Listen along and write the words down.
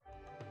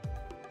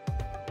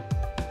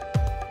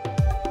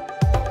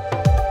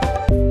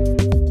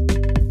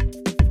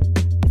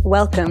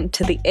Welcome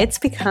to the It's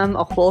Become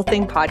a Whole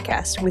Thing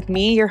podcast with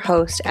me, your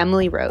host,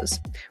 Emily Rose,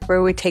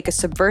 where we take a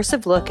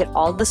subversive look at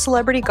all the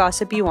celebrity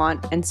gossip you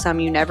want and some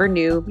you never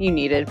knew you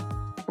needed.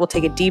 We'll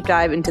take a deep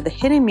dive into the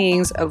hidden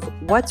meanings of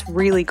what's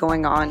really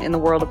going on in the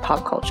world of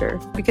pop culture,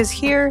 because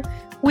here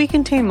we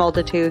contain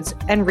multitudes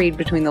and read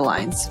between the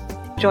lines.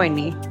 Join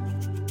me.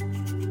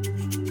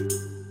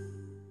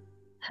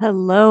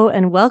 Hello,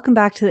 and welcome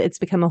back to the It's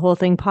Become a Whole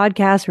Thing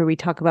podcast, where we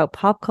talk about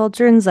pop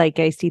culture and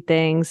zeitgeisty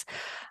things.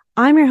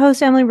 I'm your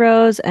host, Emily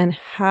Rose, and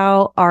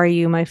how are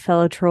you, my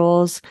fellow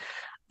trolls?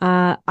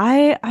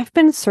 I've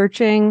been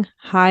searching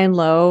high and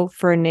low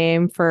for a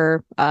name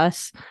for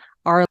us,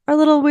 our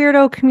little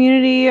weirdo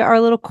community,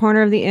 our little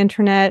corner of the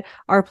internet,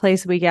 our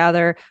place we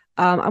gather.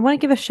 I want to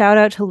give a shout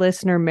out to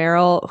listener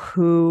Meryl,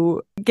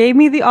 who gave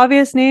me the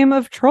obvious name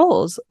of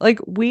trolls. Like,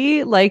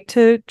 we like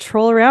to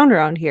troll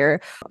around here.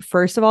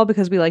 First of all,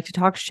 because we like to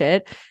talk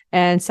shit,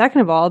 and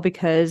second of all,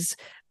 because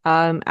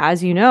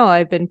as you know,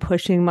 I've been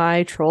pushing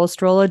my troll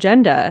stroll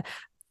agenda.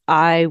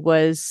 I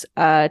was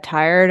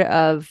tired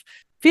of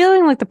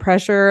feeling like the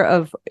pressure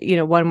of,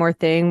 one more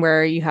thing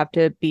where you have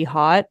to be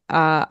hot.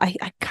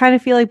 I kind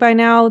of feel like by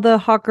now the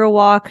hot girl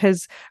walk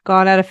has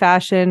gone out of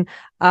fashion.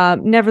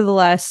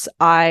 Nevertheless,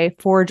 I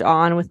forge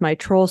on with my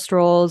troll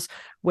strolls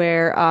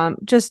where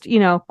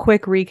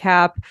quick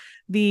recap.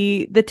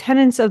 The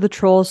tenets of the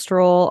troll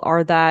stroll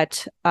are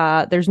that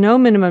there's no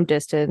minimum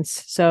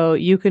distance. So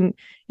you can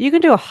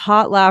do a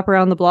hot lap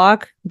around the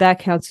block. That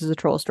counts as a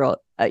troll stroll.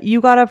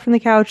 You got up from the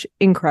couch.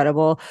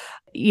 Incredible.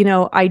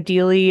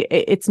 Ideally,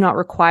 it's not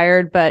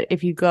required, but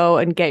if you go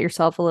and get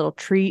yourself a little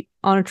treat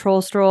on a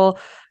troll stroll,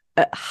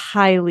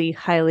 highly,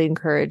 highly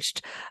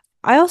encouraged.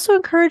 I also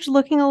encourage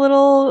looking a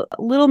little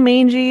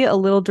mangy, a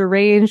little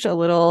deranged, a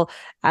little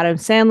Adam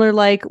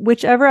Sandler-like,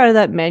 whichever out of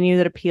that menu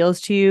that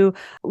appeals to you.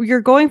 You're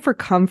going for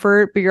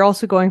comfort, but you're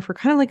also going for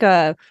kind of like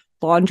a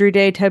laundry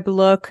day type of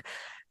look.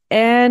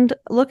 And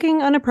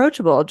looking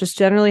unapproachable, just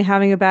generally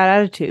having a bad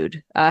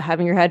attitude,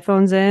 having your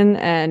headphones in,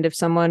 and if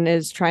someone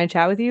is trying to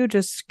chat with you,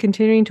 just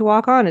continuing to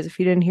walk on as if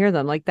you didn't hear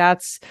them. Like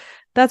that's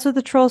what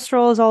the troll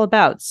stroll is all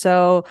about.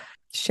 So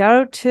shout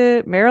out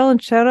to Meryl and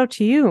shout out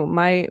to you,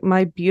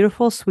 my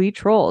beautiful, sweet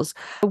trolls.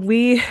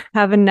 We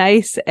have a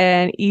nice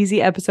and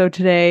easy episode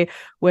today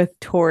with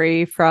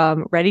Tori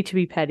from Ready to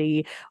Be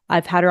Petty.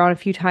 I've had her on a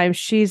few times.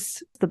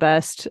 She's the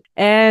best.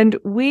 And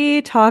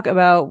we talk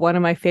about one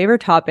of my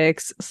favorite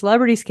topics,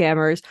 celebrity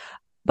scammers,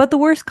 but the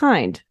worst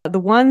kind. The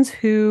ones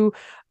who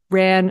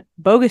ran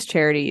bogus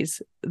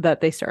charities that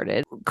they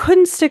started.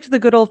 Couldn't stick to the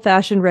good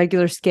old-fashioned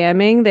regular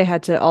scamming. They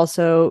had to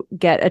also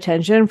get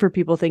attention for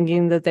people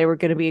thinking that they were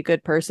going to be a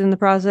good person in the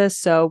process.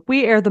 So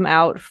we air them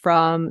out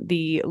from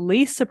the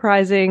least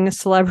surprising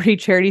celebrity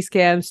charity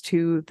scams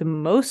to the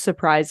most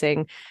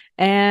surprising.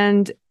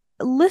 And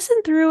listen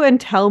through and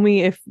tell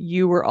me if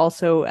you were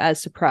also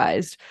as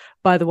surprised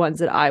by the ones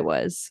that I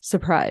was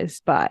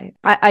surprised by.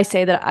 I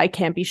say that I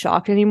can't be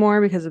shocked anymore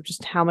because of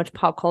just how much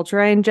pop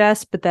culture I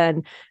ingest, but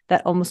then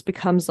that almost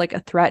becomes like a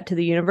threat to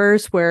the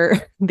universe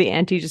where the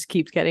ante just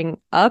keeps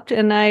getting upped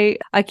and I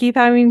keep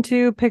having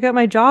to pick up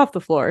my jaw off the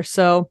floor.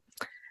 So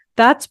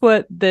that's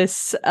what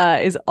this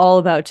is all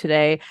about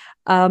today.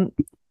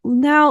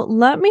 Now,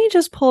 let me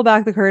just pull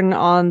back the curtain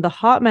on the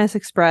Hot Mess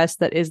Express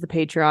that is the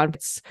Patreon.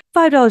 It's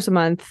 $5 a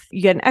month.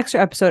 You get an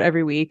extra episode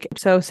every week.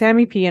 So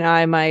Sammy P and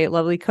I, my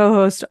lovely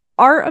co-host,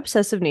 our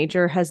obsessive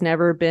nature has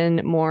never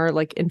been more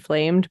like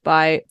inflamed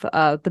by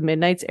the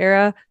Midnights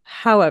era.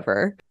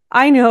 However,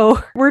 I know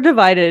we're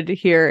divided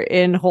here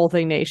in Whole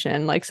Thing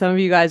Nation. Like, some of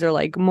you guys are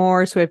like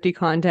more Swiftie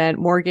content,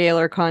 more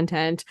Gaylor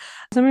content.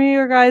 Some of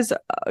you guys,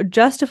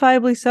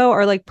 justifiably so,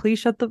 are like, please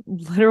shut the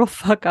literal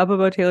fuck up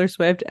about Taylor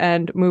Swift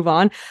and move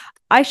on.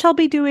 I shall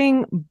be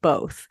doing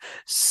both.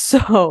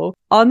 So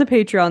on the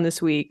Patreon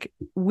this week,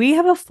 we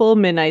have a full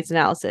Midnights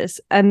analysis,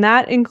 and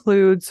that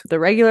includes the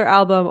regular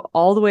album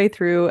all the way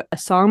through a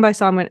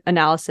song-by-song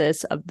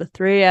analysis of the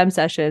 3 a.m.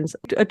 sessions,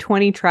 a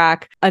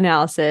 20-track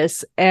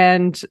analysis,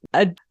 and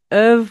a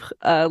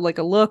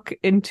look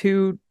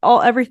into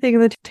everything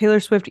in the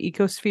Taylor Swift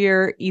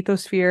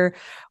ethosphere,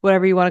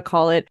 whatever you want to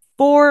call it.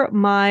 For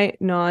my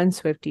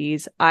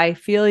non-Swifties, I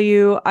feel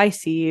you, I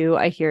see you,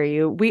 I hear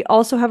you. We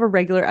also have a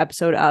regular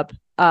episode up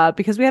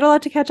because we had a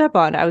lot to catch up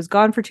on. I was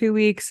gone for 2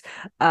 weeks.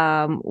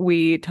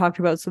 We talked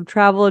about some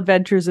travel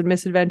adventures and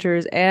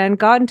misadventures and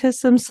got into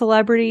some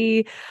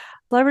celebrity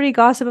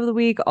gossip of the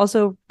week.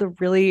 Also, the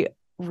really,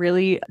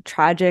 really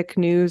tragic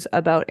news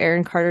about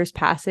Aaron Carter's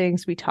passing.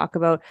 So we talk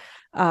about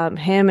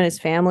him and his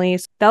family.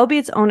 That'll be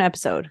its own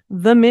episode.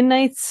 The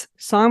Midnights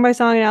song by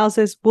song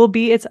analysis will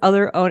be its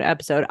other own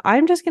episode.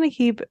 I'm just going to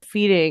keep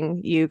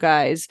feeding you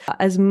guys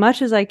as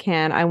much as I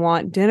can. I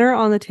want dinner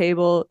on the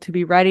table to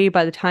be ready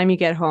by the time you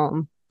get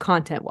home.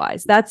 Content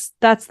wise, that's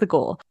the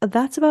goal.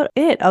 That's about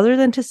it, other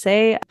than to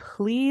say,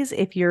 please,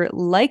 if you're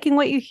liking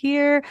what you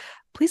hear,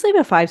 please leave a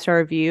 5-star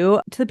review.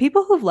 To the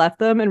people who've left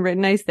them and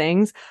written nice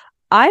things,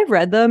 I've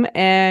read them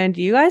and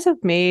you guys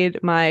have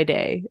made my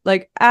day.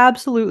 Like,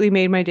 absolutely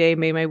made my day,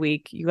 made my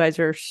week. You guys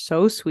are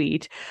so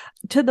sweet.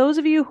 To those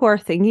of you who are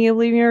thinking of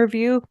leaving a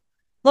review,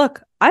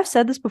 Look, I've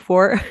said this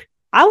before.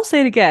 I will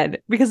say it again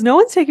because no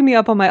one's taking me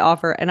up on my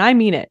offer and I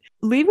mean it.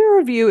 Leaving a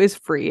review is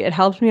free. It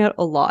helps me out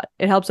a lot.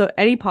 It helps out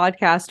any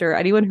podcaster,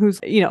 anyone who's,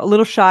 a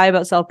little shy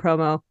about self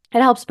promo.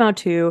 It helps them out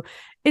too.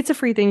 It's a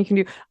free thing you can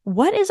do.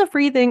 What is a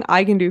free thing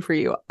I can do for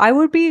you? I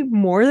would be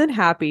more than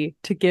happy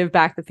to give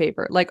back the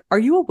favor. Like, are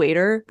you a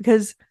waiter?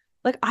 Because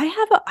like I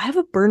have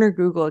a burner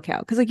Google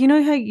account because like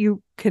how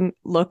you can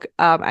look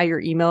at your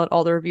email at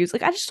all the reviews.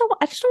 Like I just don't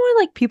want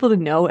like people to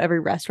know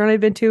every restaurant I've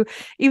been to,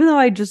 even though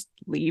I just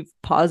leave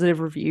positive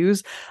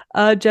reviews.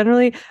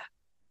 Generally,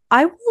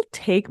 I will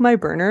take my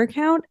burner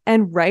account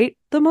and write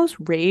the most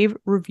rave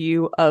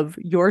review of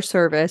your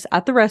service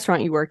at the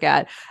restaurant you work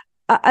at,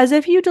 as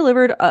if you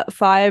delivered a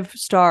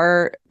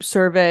 5-star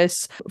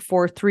service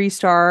for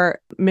 3-star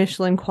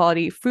Michelin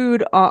quality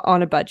food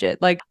on a budget.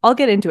 Like, I'll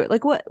get into it.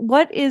 Like,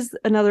 what is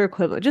another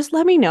equivalent? Just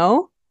let me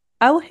know.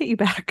 I will hit you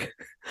back.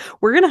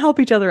 We're going to help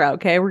each other out,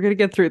 okay? We're going to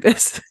get through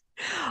this.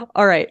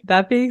 All right.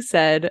 That being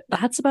said,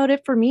 that's about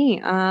it for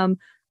me.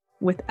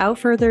 Without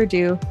further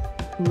ado,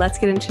 let's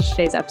get into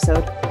today's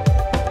episode.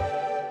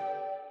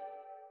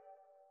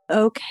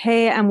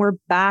 Okay, and we're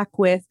back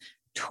with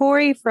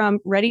Tori from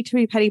Ready to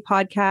Be Petty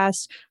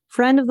podcast,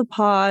 friend of the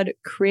pod,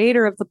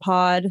 creator of the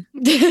pod,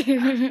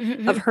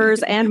 of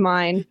hers and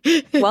mine.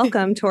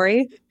 Welcome,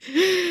 Tori.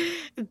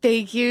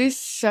 Thank you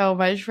so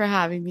much for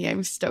having me.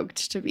 I'm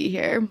stoked to be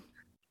here.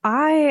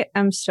 I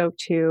am stoked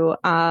too.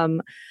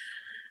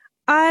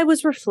 I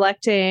was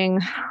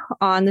reflecting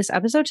on this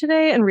episode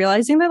today and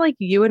realizing that like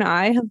you and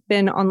I have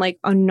been on like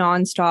a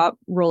nonstop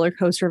roller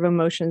coaster of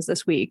emotions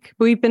this week.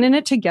 We've been in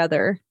it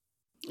together.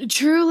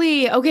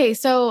 Truly. Okay,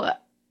 so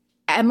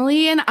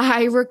Emily and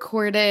I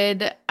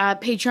recorded a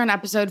Patreon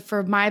episode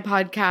for my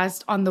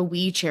podcast on the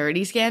We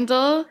charity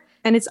scandal.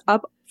 And it's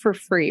up for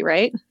free,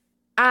 right?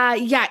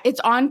 Yeah, it's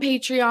on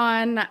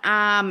Patreon.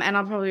 And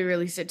I'll probably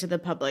release it to the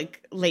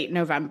public late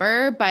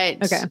November.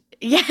 But okay.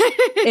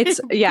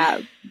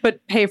 Yeah.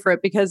 But pay for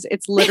it because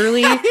it's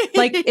literally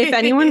like if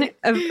anyone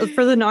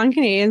for the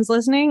non-Canadians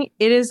listening,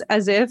 it is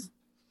as if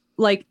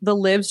like the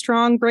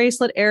Livestrong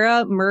bracelet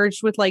era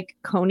merged with like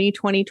Coney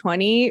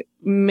 2020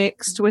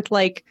 mixed with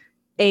like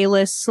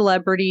A-list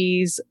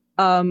celebrities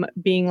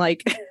being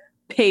like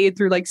paid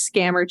through like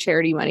scammer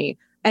charity money,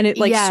 and it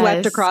like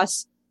swept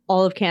across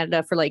all of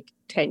Canada for like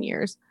 10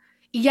 years.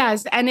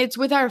 Yes, and it's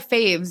with our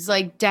faves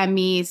like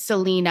Demi,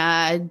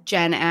 Selena,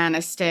 Jen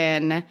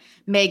Aniston,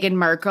 Meghan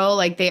Markle.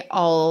 Like they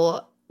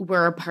all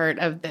were a part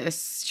of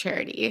this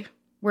charity.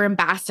 We're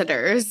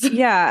ambassadors.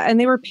 Yeah, and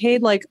they were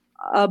paid like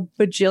 $1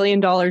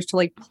 bajillion to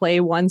like play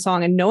one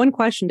song and no one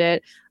questioned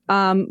it.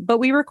 But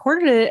we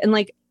recorded it and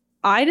like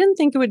I didn't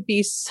think it would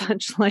be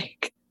such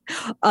like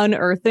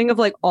unearthing of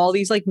like all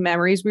these like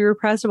memories we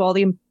repressed of all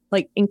the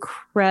like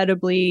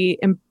incredibly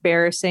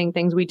embarrassing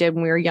things we did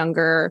when we were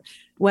younger,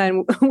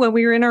 when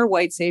we were in our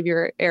white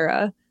savior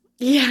era.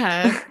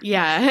 Yeah.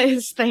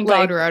 Thank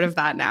God we're out of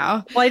that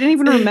now. Well, I didn't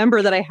even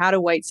remember that I had a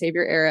white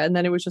savior era. And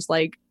then it was just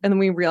like, and then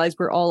we realized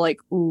we're all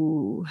like,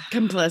 ooh.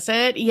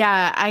 Complicit?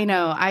 Yeah, I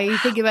know. I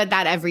think about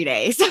that every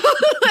day. So,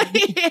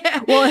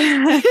 well,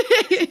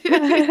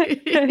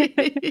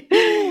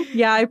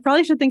 yeah, I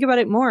probably should think about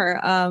it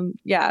more.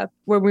 Yeah,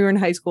 when we were in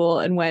high school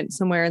and went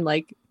somewhere and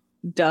like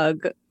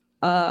dug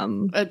a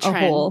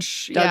hole,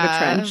 dug a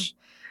trench.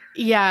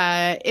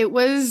 Yeah, it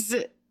was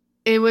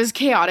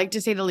chaotic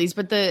to say the least,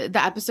 but the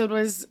episode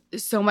was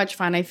so much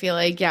fun. I feel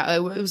like, yeah,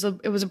 it was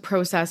a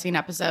processing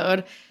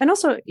episode. And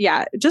also,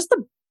 yeah, just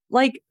the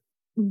like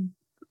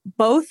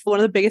both one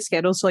of the biggest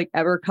scandals to like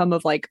ever come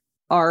of like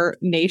our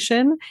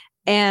nation,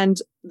 and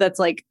that's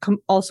like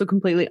also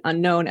completely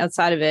unknown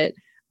outside of it.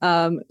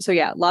 So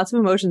yeah, lots of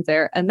emotions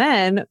there. And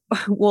then,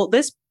 well,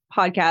 this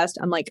podcast,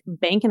 I'm like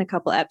banking a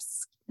couple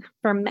eps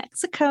from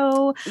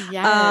Mexico.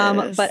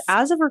 Yes. But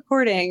as of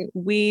recording,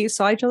 we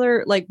saw each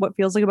other like what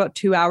feels like about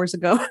 2 hours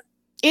ago.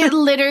 It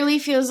literally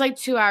feels like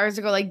 2 hours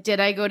ago. Like, did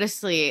I go to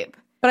sleep?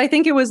 But I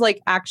think it was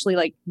like actually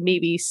like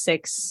maybe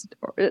 6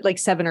 or like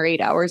 7 or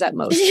 8 hours at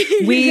most.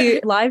 We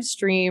live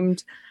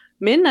streamed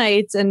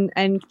Midnights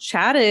and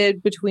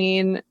chatted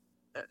between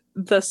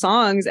the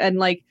songs. And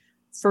like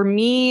for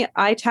me,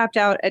 I tapped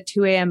out at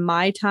 2 a.m.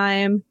 my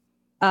time.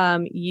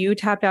 You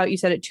tapped out, you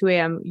said at 2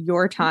 a.m.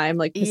 your time,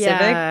 like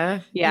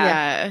Pacific.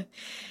 Yeah,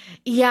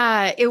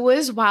 it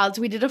was wild.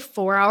 So we did a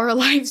 4-hour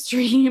live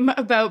stream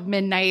about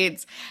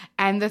Midnights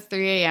and the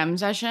 3 a.m.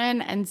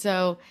 session. And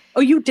so...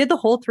 Oh, you did the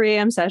whole 3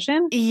 a.m.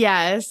 session?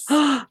 Yes.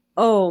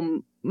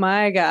 Oh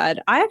my God.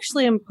 I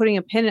actually am putting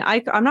a pin in.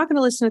 I'm not going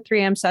to listen to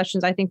 3 a.m.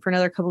 sessions, I think, for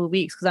another couple of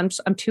weeks because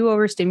I'm too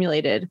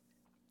overstimulated.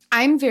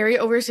 I'm very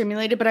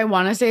overstimulated, but I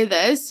want to say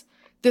this.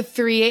 The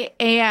 3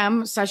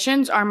 a.m.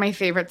 sessions are my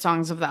favorite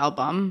songs of the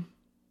album.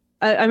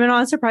 I'm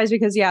not surprised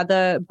because, yeah,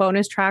 the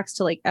bonus tracks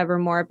to like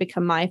Evermore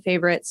become my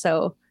favorite.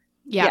 So,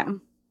 yeah,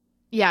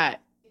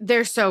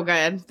 they're so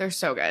good. They're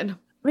so good.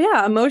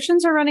 Yeah,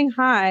 emotions are running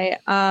high.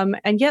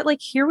 And yet,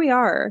 like, here we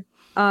are,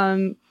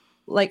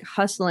 like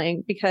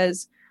hustling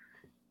because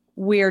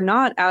we're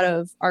not out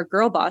of our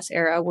girl boss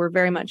era. We're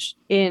very much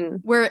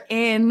in. We're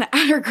in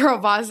our girl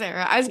boss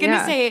era. I was going to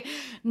Yeah. say,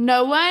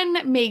 no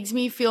one makes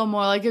me feel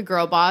more like a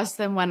girl boss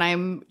than when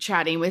I'm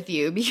chatting with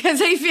you,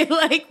 because I feel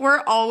like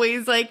we're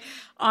always like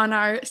on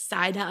our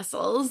side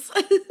hustles.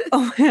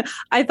 Oh,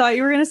 I thought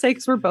you were going to say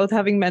because we're both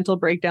having mental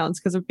breakdowns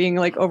because of being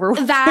like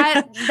overwhelmed.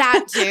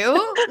 That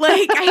too.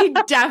 Like, I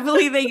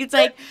definitely think it's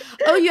like,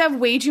 oh, you have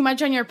way too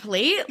much on your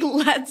plate.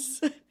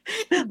 Let's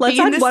add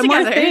this one more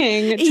together.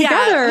 thing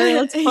together. Yeah.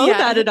 Let's both Yeah.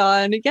 add it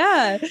on.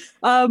 Yeah.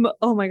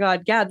 Oh my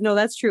God. Yeah. No,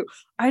 that's true.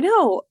 I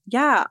know.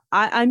 Yeah.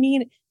 I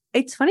mean,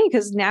 it's funny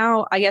because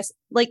now I guess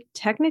like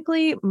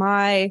technically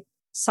my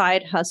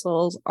side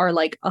hustles are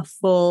like a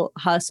full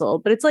hustle,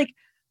 but it's like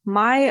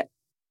my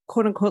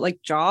quote unquote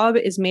like job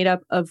is made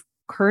up of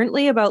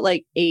currently about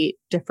like 8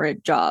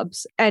 different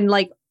jobs, and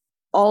like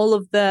all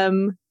of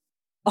them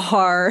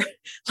are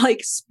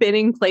like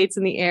spinning plates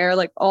in the air.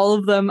 Like all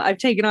of them I've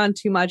taken on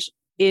too much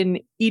in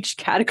each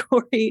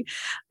category.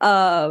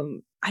 I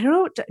don't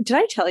know, did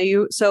I tell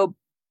you? So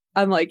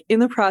I'm like in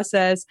the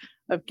process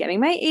of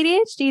getting my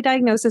ADHD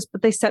diagnosis,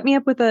 but they set me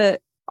up with a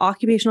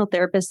occupational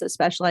therapist that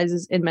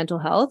specializes in mental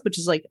health, which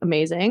is like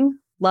amazing.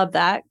 Love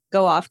that.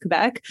 Go off,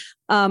 Quebec.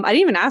 I didn't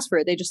even ask for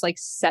it. They just like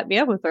set me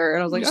up with her.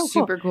 And I was like, oh,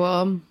 super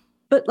cool.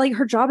 But like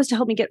her job is to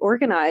help me get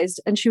organized.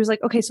 And she was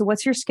like, okay, so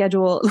what's your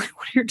schedule? Like,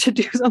 what are your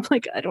to-dos? I'm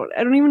like, I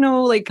don't even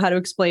know like how to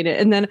explain it.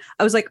 And then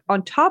I was like,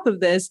 on top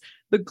of this,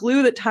 the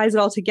glue that ties it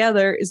all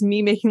together is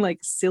me making like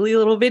silly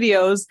little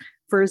videos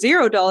for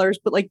 $0,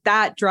 but like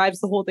that drives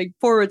the whole thing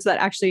forward. So that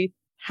actually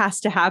has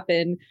to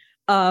happen.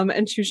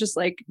 And she was just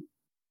like,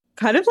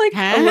 kind of like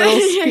a little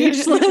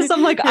speechless.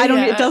 I'm like,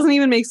 it doesn't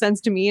even make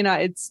sense to me. And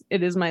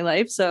it is my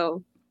life.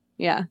 So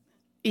yeah.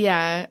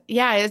 Yeah.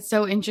 Yeah. It's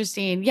so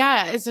interesting.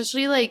 Yeah.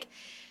 Especially like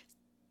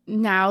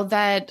now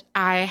that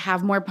I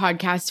have more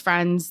podcast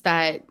friends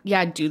that,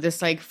 do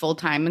this like full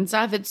time and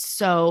stuff. It's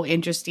so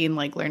interesting,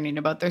 like learning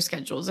about their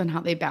schedules and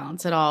how they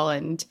balance it all,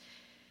 and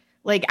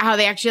like how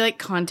they actually like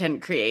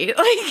content create.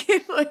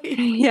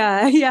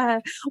 Yeah.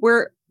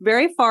 We're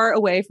very far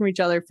away from each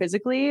other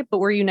physically, but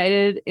we're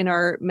united in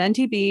our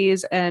mentee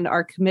bees and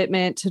our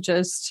commitment to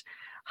just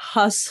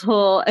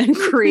hustle and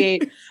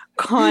create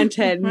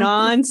content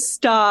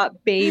nonstop,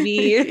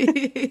 baby.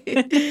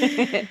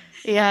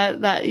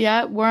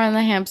 We're on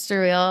the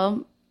hamster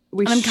wheel.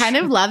 I'm kind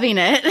of loving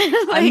it.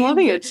 I'm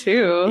loving it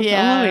too.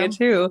 Yeah. I'm loving it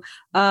too.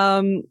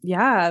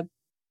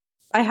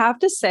 I have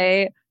to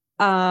say,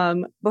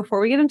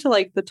 before we get into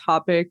like the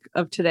topic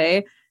of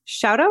today,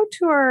 shout out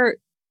to our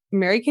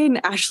Mary-Kate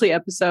and Ashley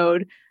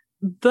episode.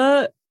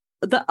 The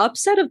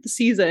upset of the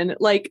season,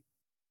 like,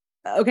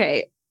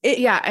 okay.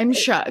 I'm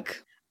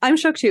shook. I'm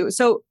shook too.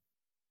 So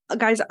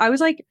guys, I was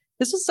like,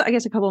 this was, I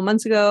guess, a couple of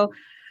months ago.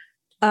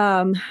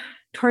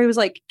 Tori was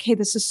like, okay,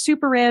 this is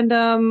super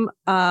random.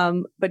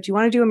 But do you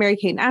want to do a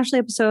Mary-Kate and Ashley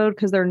episode?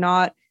 Because they're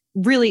not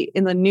really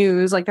in the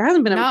news. Like there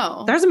hasn't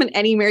been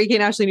any Mary-Kate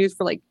and Ashley news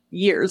for like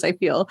years, I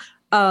feel.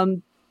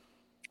 And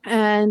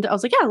I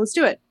was like, yeah, let's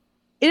do it.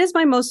 It is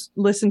my most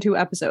listened to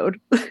episode.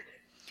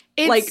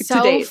 It's like,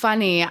 so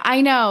funny.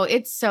 I know.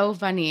 It's so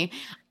funny.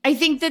 I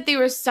think that they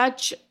were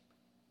such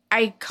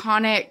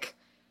iconic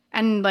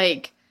and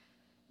like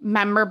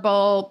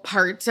memorable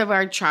parts of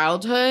our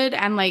childhood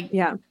and like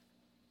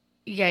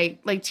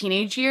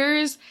teenage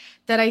years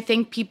that I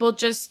think people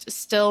just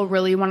still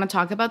really want to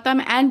talk about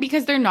them. And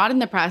because they're not in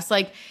the press,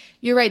 like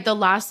you're right, the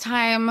last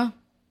time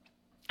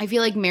I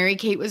feel like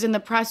Mary-Kate was in the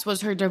press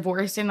was her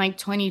divorce in like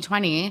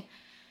 2020.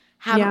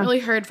 Haven't really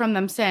heard from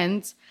them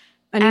since.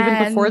 And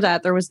even before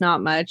that, there was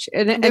not much.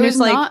 And there was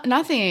like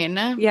nothing.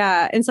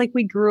 Yeah. It's like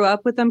we grew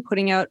up with them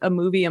putting out a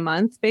movie a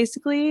month,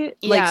 basically.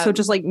 Like, so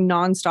just like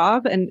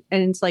nonstop. And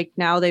it's like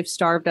now they've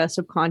starved us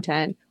of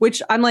content,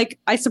 which I'm like,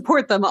 I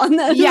support them on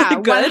that. Yeah,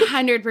 like, good.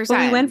 100%. But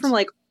we went from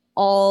like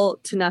all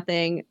to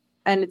nothing.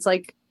 And it's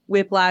like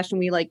whiplash, and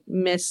we like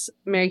miss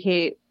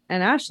Mary-Kate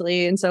and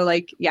Ashley. And so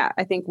like, yeah,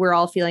 I think we're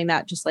all feeling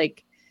that, just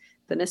like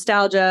the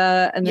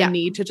nostalgia and the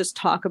need to just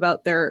talk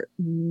about their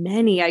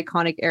many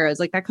iconic eras.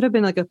 Like that could have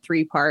been like a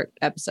 3-part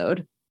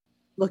episode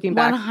looking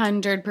back.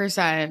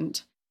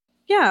 100%.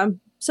 Yeah.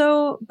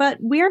 So, but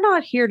we are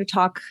not here to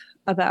talk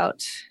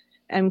about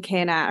MK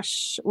and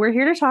Ash. We're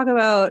here to talk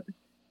about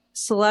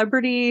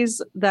celebrities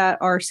that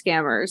are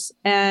scammers.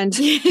 And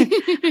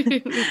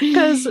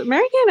because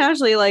Mary-Kate and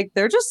Ashley, like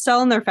they're just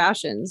selling their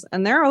fashions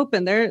and they're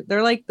open. They're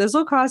like, this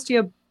will cost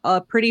you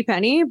a pretty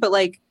penny, but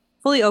like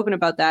fully open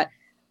about that.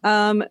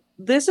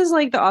 This is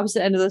like the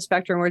opposite end of the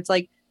spectrum where it's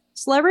like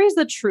celebrities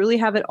that truly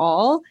have it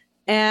all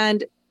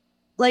and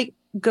like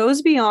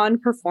goes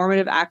beyond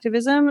performative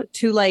activism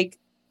to like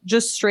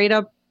just straight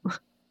up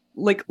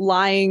like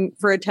lying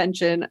for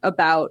attention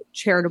about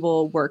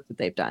charitable work that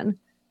they've done.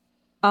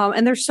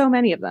 And there's so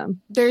many of them.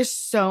 There's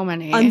so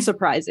many.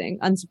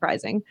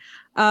 Unsurprising.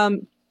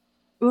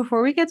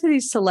 Before we get to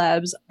these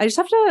celebs, I just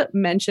have to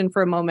mention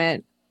for a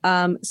moment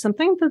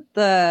something that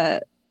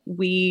the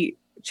We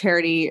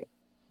charity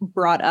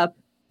brought up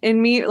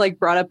in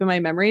my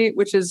memory,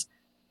 which is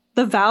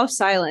the vow of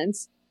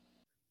silence.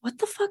 What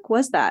the fuck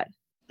was that?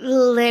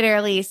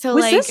 Literally. So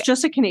Was like, this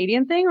just a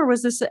Canadian thing or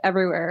was this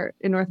everywhere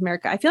in North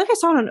America? I feel like I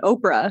saw it on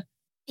Oprah.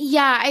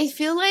 yeah, I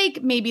feel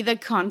like maybe the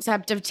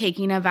concept of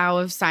taking a vow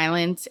of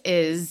silence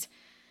is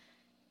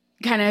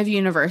kind of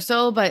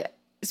universal, but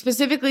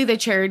specifically the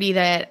charity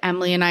that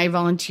Emily and I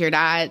volunteered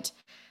at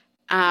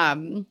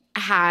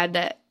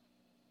had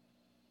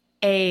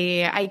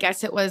I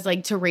guess it was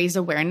like to raise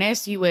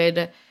awareness, you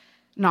would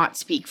not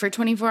speak for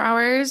 24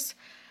 hours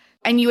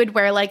and you would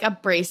wear like a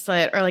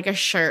bracelet or like a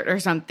shirt or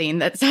something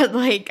that said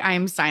like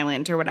I'm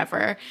silent or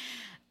whatever.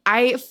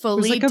 I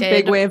fully it was like a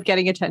big way of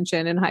getting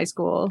attention in high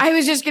school. I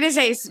was just gonna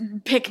say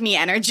pick me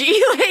energy.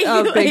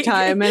 Big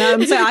time. And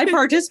I'm saying I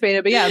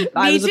participated, but yeah,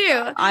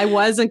 I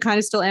was and kind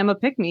of still am a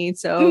pick me.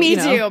 So me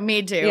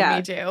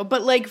too.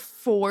 But like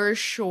for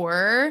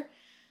sure,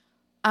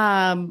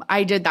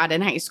 I did that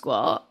in high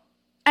school.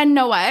 And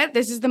know what?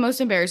 This is the most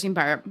embarrassing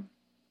part.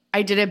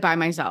 I did it by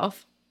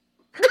myself.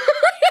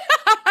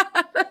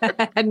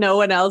 No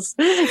one else.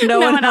 No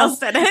one else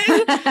did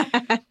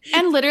it.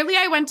 And literally,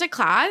 I went to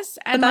class,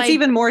 and but that's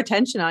even more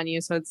attention on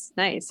you, so it's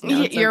nice.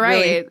 You're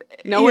right.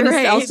 No one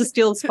else to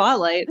steal the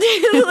spotlight.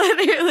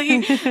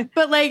 Literally,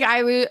 but like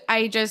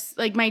I just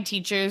like my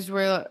teachers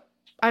were.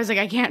 I was like,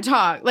 I can't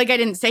talk. Like I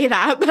didn't say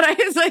that, but I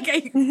was like,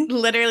 I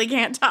literally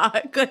can't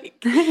talk.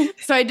 Like,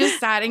 so I just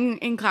sat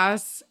in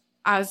class,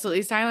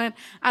 absolutely silent.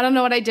 I don't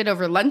know what I did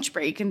over lunch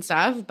break and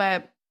stuff,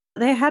 but.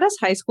 They had us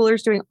high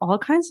schoolers doing all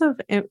kinds of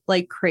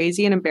like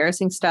crazy and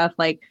embarrassing stuff,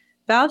 like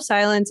vow of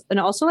silence, and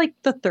also like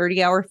the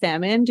 30-hour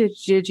famine. Did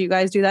you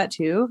guys do that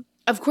too?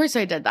 Of course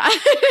I did that.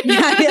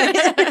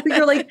 Yeah.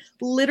 You're like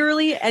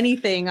literally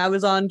anything. I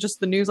was on just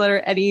the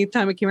newsletter.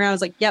 Anytime it came around, I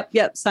was like, yep,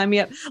 sign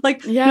me up.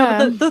 Like,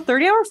 yeah. The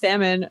 30-hour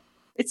famine,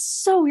 it's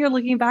so weird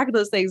looking back at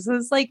those things.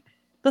 It's like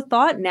the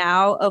thought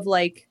now of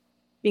like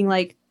being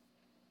like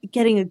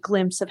getting a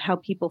glimpse of how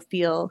people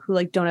feel who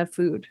like don't have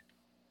food.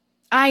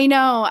 I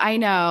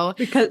know.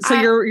 Because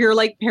your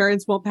like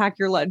parents won't pack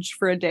your lunch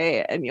for a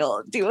day and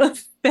you'll do a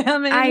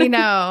famine. I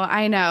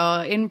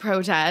know. In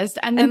protest.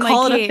 And then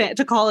call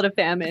it a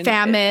famine.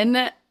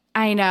 Famine.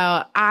 I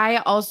know. I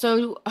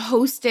also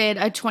hosted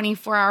a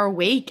 24-hour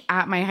wake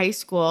at my high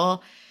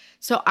school.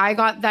 So I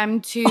got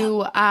them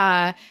to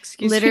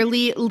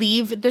literally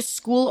leave the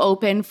school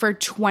open for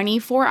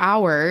 24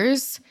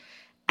 hours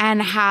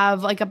and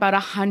have like about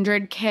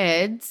 100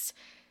 kids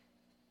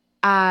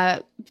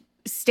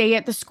stay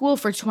at the school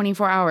for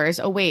 24 hours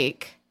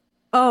awake.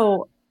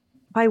 Oh,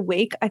 by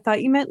wake, I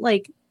thought you meant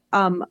like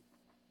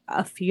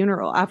a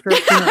funeral, after a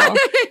funeral.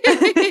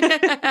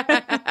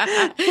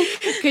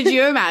 Could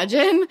you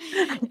imagine?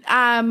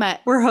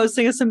 We're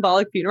hosting a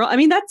symbolic funeral. I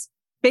mean, that's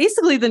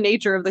basically the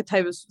nature of the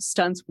type of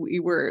stunts we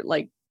were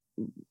like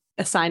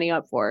signing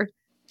up for.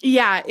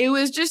 Yeah, it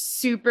was just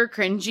super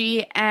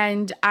cringy,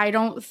 and I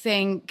don't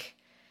think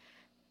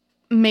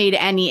made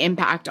any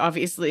impact,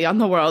 obviously, on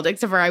the world,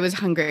 except for I was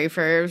hungry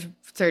for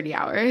 30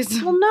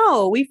 hours. Well,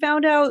 no, we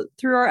found out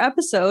through our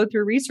episode,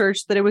 through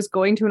research, that it was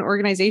going to an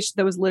organization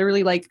that was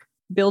literally like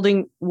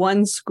building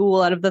one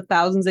school out of the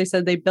thousands they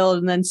said they built,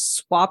 and then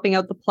swapping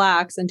out the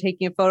plaques and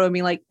taking a photo of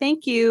me like,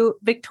 thank you,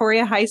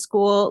 Victoria High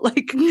School.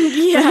 Like,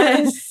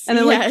 yes. And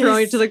then like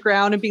throwing it to the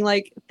ground and being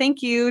like,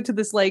 thank you to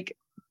this like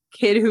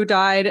kid who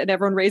died, and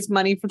everyone raised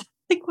money for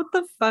like, what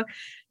the fuck?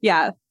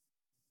 Yeah.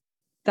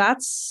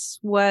 That's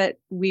what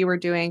we were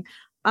doing.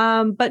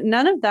 But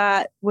none of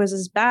that was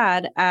as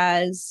bad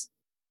as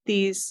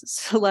these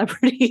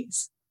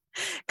celebrities,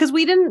 because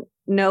we didn't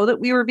know that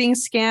we were being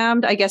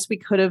scammed. I guess we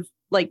could have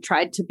like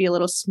tried to be a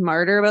little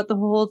smarter about the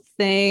whole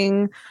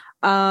thing.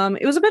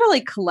 It was a bit of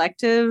like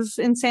collective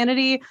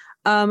insanity.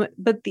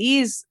 But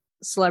these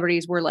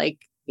celebrities were like,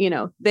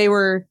 they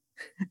were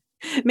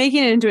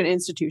making it into an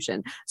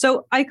institution.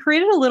 So I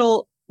created a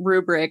little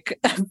rubric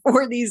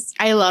for these.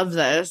 I love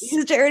this.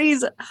 These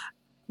charities.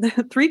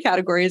 3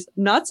 categories: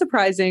 not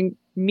surprising,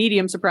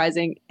 medium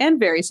surprising, and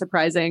very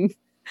surprising.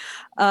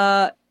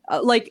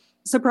 Like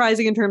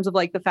surprising in terms of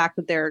like the fact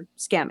that they're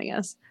scamming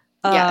us.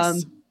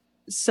 Yes.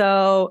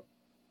 So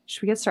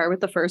should we get started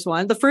with the first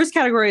one? The first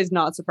category is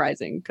not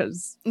surprising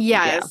because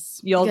you'll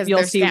see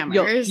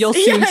scammers. You'll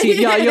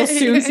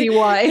soon see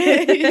why.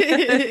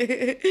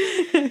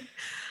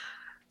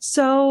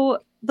 So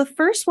the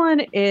first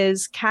one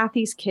is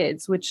Kathy's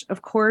Kids, which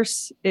of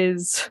course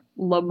is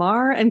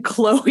Lamar and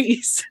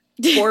Chloe's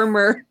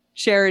former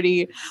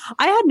charity.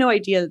 I had no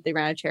idea that they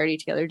ran a charity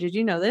together. Did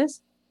you know this?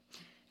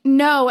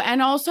 No,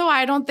 and also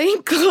I don't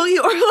think Chloe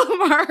or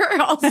Lamar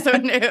also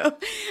knew.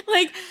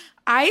 Like,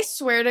 I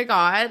swear to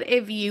God,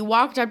 if you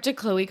walked up to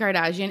Khloe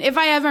Kardashian, if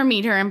I ever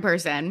meet her in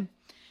person,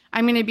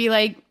 I'm going to be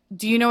like,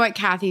 do you know what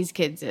Kathy's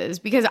Kids is?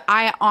 Because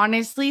I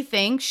honestly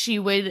think she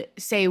would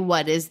say,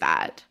 what is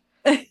that?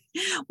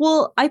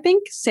 Well, I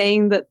think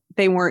saying that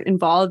they weren't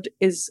involved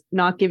is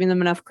not giving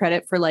them enough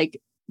credit for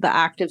like the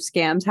active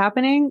scams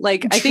happening.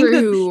 Like, I think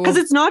because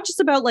it's not just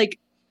about like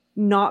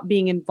not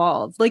being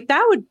involved. Like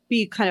that would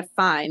be kind of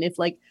fine if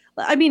like,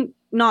 I mean,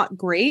 not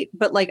great,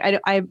 but like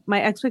I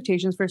my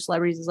expectations for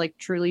celebrities is like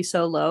truly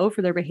so low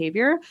for their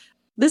behavior.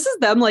 This is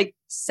them like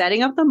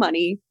setting up the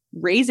money,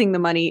 raising the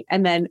money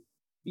and then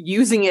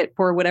using it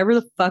for whatever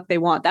the fuck they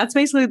want. That's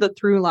basically the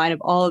through line of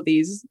all of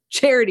these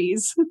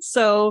charities.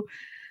 So,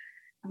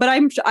 but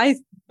I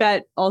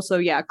bet also,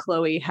 yeah,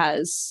 Chloe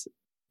has,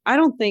 I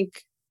don't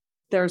think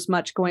there's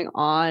much going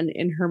on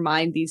in her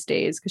mind these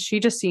days because she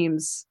just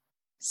seems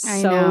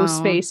so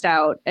spaced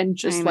out and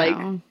just like,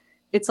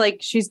 it's like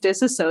she's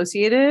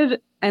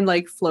disassociated and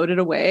like floated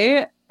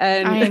away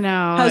and I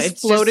know has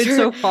floated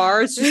so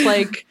far. It's just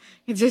like,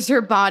 it's just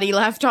her body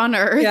left on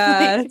Earth.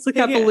 Yeah, it's like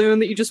that balloon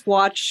that you just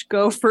watch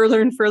go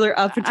further and further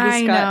up into the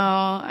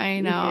sky. I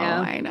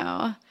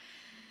know.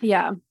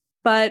 Yeah,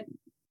 but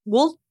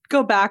we'll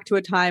go back to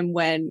a time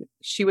when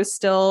she was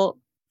still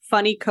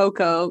funny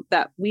Coco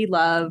that we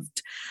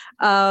loved.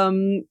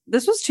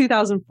 This was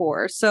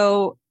 2004.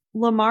 So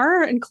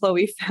Lamar and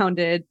Chloe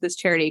founded this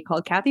charity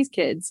called Kathy's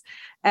Kids.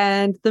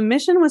 And the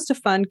mission was to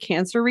fund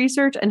cancer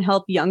research and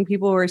help young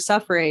people who are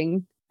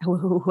suffering,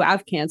 who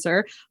have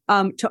cancer,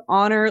 to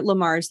honor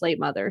Lamar's late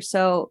mother.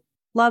 So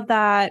love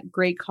that.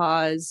 Great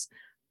cause.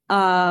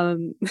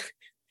 They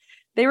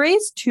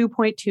raised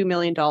 $2.2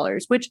 million,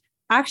 which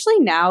actually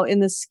now in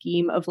the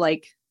scheme of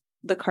like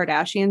the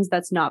Kardashians,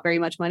 that's not very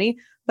much money.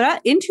 But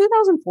in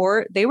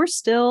 2004, they were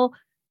still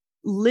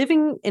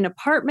living in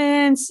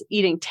apartments,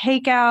 eating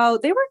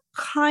takeout. They were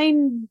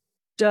kind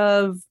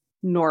of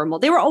normal.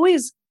 They were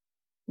always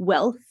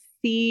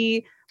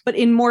wealthy, but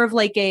in more of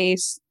like a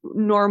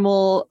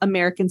normal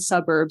American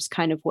suburbs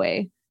kind of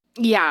way.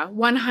 Yeah,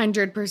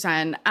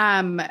 100%.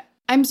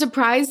 I'm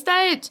surprised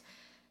that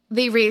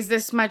they raised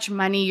this much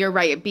money. You're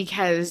right,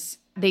 because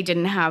they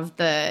didn't have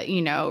the,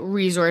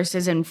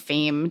 resources and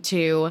fame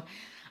to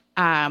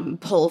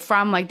pull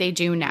from like they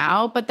do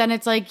now. But then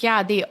it's like,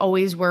 yeah, they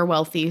always were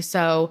wealthy.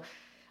 So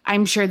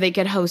I'm sure they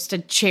could host a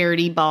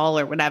charity ball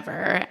or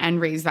whatever and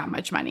raise that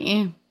much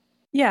money.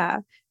 Yeah.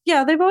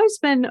 Yeah, they've always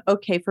been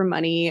okay for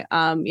money.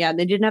 Yeah,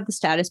 they didn't have the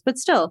status, but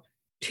still,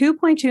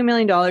 $2.2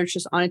 million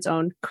just on its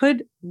own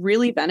could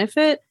really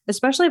benefit,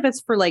 especially if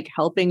it's for like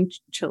helping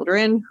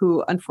children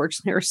who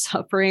unfortunately are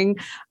suffering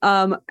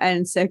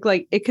and sick.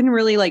 Like it can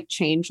really like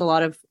change a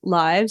lot of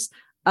lives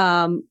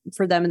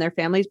for them and their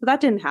families, but that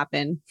didn't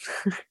happen.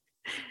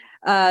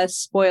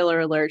 Spoiler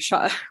alert,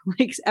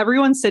 like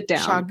everyone sit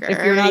down. Shocker.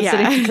 If you're not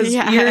sitting, because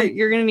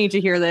you're gonna need to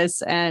hear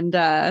this. And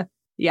none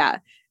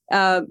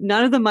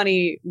of the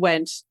money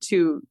went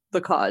to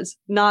the cause,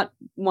 not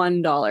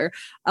 $1.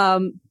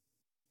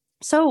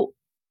 So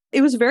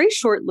it was very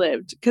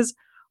short-lived because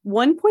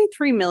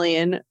 1.3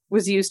 million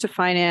was used to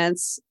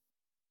finance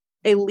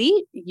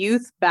elite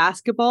youth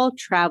basketball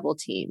travel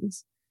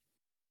teams.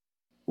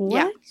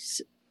 What?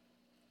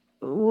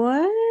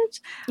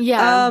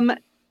 Yeah.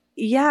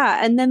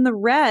 Yeah. And then the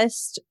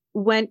rest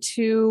went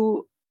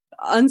to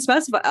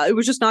unspecified. It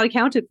was just not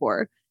accounted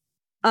for.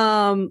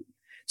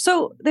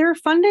 So they're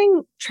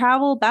funding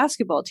travel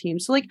basketball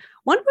teams. So like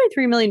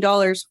 $1.3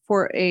 million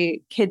for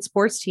a kid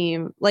sports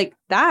team, like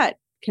that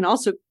can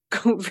also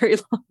go a very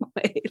long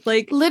way.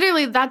 Like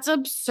literally, that's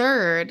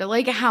absurd.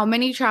 Like how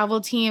many travel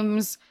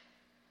teams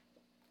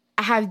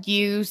have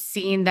you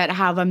seen that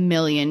have $1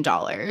 million?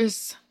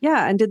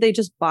 Yeah. And did they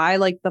just buy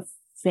like the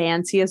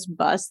fanciest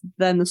bus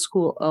than the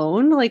school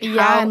owned? Like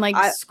and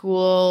like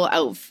school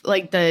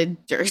like the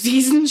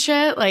jerseys and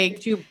shit. Like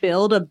did you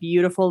build a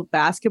beautiful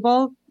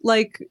basketball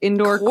like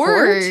indoor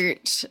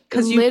court?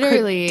 Because you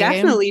could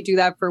definitely do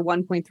that for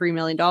 $1.3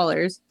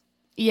 million.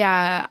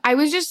 Yeah, I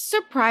was just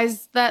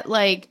surprised that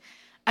like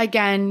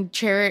again,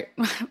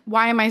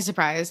 why am I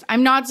surprised?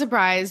 I'm not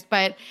surprised,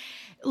 but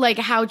like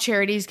how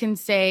charities can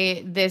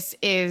say this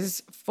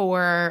is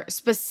for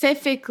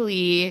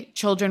specifically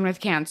children with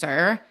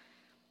cancer.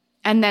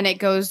 And then it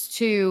goes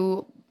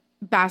to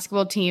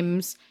basketball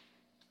teams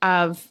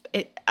of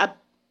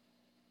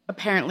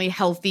apparently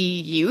healthy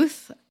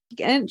youth.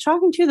 And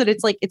shocking too that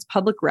it's like it's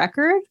public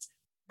record.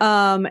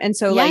 And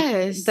so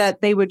like that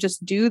they would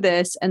just do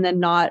this and then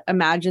not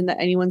imagine that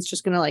anyone's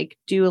just going to like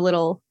do a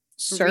little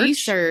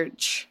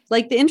research.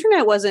 Like the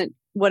internet wasn't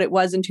what it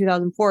was in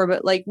 2004,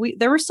 but like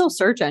there were still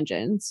search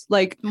engines.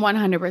 Like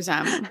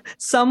 100%.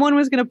 Someone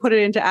was going to put it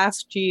into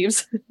Ask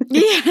Jeeves.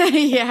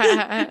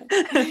 Yeah.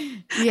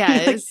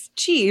 Yes. Like,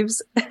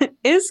 Jeeves,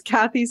 is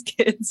Kathy's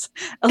Kids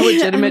a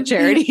legitimate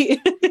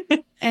charity?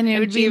 And it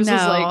would be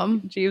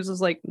no. Jeeves was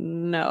like,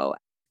 no.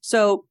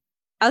 So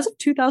as of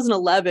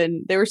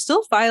 2011, they were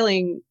still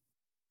filing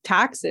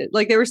taxes.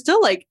 Like they were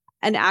still like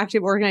an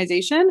active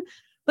organization,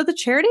 but the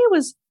charity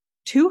was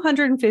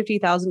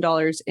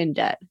 $250,000 in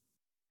debt.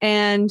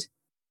 And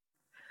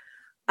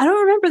I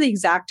don't remember the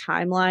exact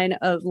timeline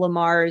of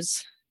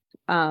Lamar's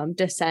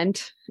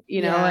descent,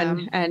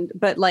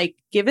 but like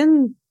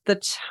given the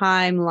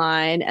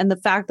timeline and the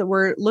fact that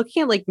we're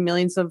looking at like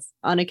millions of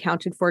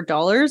unaccounted for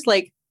dollars,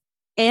 like,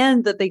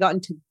 and that they got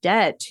into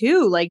debt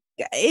too, like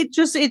it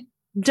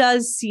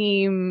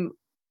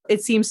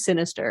seems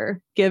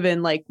sinister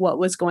given like what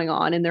was going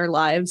on in their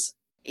lives.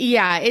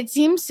 Yeah, it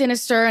seems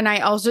sinister. And I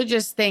also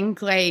just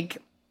think like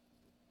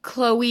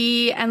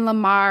Chloe and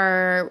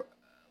Lamar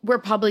were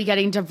probably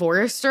getting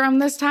divorced around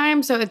this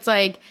time. So it's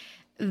like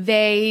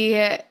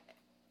they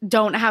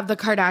don't have the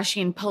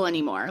Kardashian pull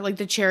anymore. Like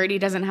the charity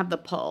doesn't have the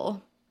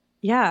pull.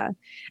 Yeah.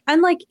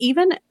 And like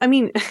even I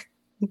mean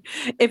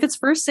if it's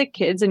for sick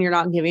kids and you're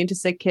not giving it to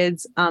sick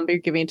kids, but you're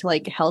giving it to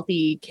like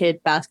healthy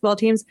kid basketball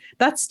teams,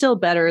 that's still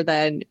better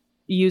than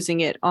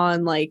using it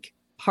on like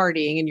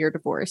partying in your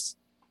divorce.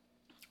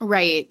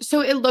 Right.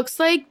 So it looks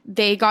like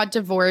they got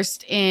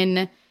divorced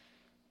in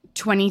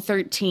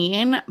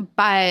 2013,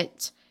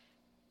 but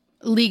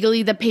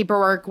legally the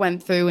paperwork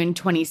went through in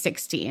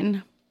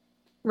 2016.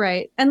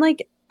 Right. And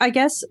like I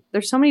guess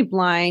there's so many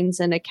blinds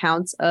and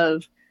accounts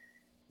of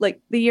like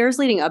the years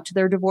leading up to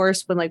their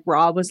divorce when like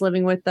Rob was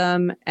living with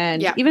them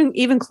and Yeah.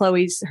 even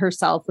Chloe's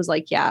herself was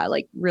like, yeah,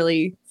 like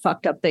really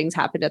fucked up things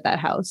happened at that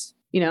house,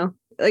 you know?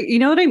 Like you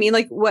know what I mean?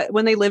 Like what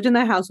when they lived in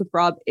that house with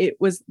Rob, it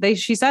was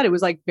she said it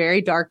was like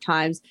very dark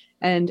times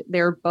and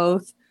they were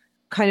both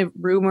kind of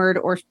rumored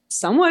or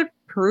somewhat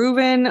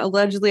proven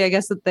allegedly I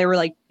guess that they were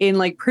like in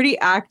like pretty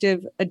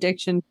active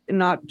addiction,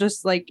 not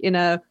just like in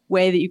a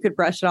way that you could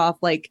brush it off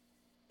like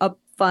a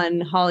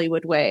fun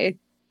Hollywood way.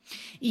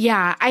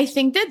 Yeah, I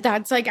think that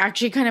that's like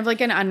actually kind of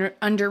like an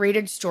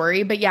underrated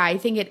story. But yeah, I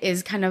think it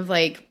is kind of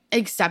like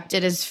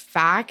accepted as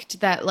fact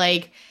that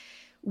like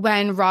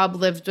when Rob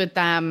lived with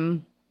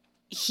them,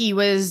 he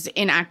was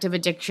in active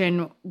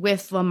addiction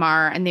with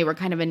Lamar and they were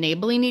kind of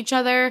enabling each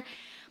other.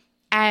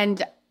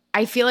 And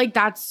I feel like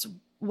that's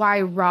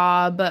why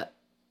Rob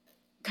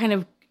kind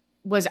of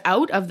was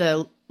out of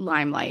the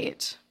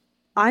limelight.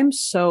 I'm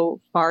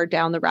so far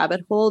down the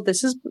rabbit hole.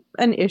 This is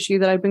an issue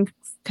that I've been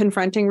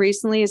confronting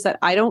recently is that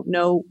I don't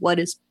know what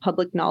is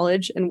public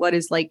knowledge and what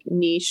is like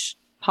niche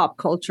pop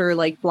culture,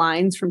 like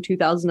blinds from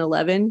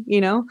 2011, you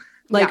know?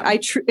 Like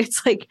Yeah.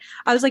 it's like,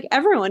 I was like,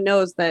 everyone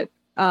knows that,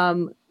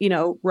 you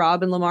know,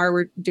 Rob and Lamar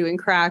were doing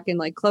crack in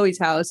like Chloe's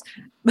house.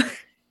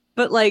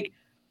 But like,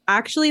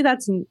 actually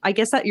I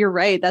guess that you're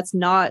right. That's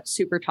not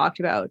super talked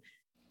about.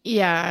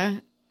 Yeah.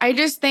 I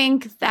just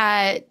think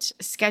that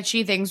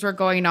sketchy things were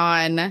going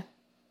on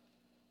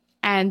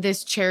and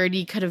this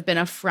charity could have been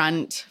a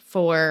front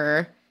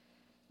for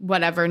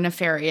whatever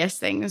nefarious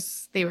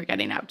things they were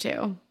getting up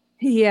to.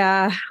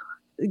 Yeah.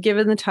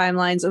 Given the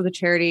timelines of the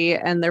charity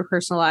and their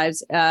personal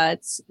lives,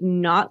 it's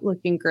not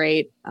looking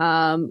great.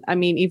 I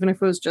mean, even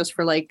if it was just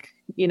for like,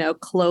 you know,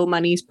 Chloe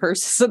Money's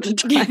purses at the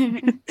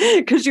time,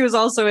 because she was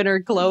also in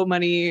her Chloe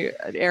Money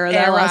era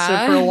that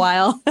lasted for a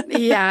while.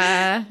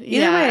 Yeah.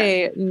 Either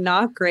way,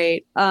 not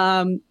great.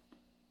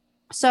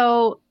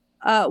 So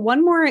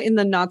one more in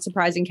the not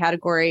surprising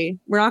category.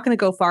 We're not going to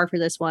go far for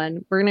this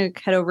one. We're going to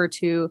head over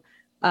to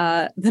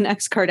the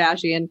next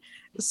Kardashian.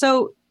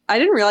 So I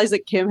didn't realize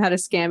that Kim had a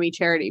scammy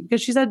charity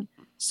because she's had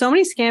so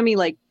many scammy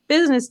like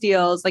business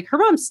deals. Like her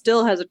mom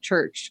still has a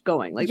church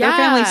going. Like their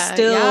family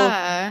still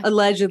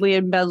allegedly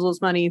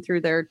embezzles money through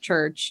their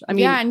church. I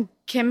mean, yeah, and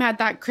Kim had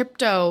that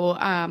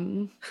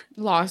crypto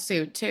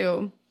lawsuit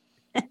too.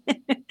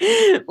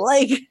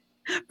 like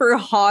for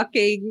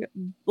hawking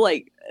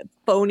like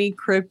phony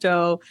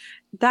crypto.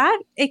 That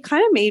it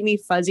kind of made me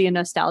fuzzy and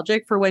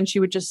nostalgic for when she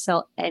would just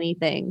sell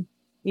anything,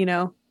 you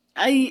know?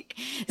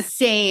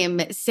 Same.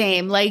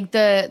 Like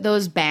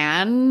those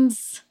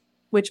bands.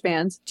 Which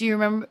bands? Do you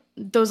remember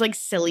those like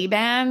silly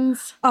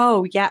bands?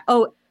 Oh yeah.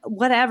 Oh,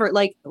 whatever.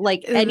 Like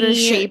any the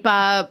shape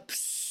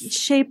ups.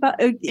 Shape up.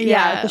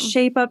 Yeah, the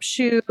shape up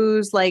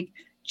shoes. Like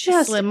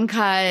just slim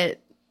cut.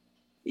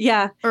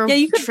 Yeah. Or yeah,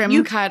 you could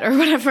trim cut or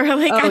whatever.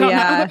 Like I don't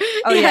know.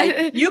 Oh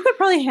yeah. You could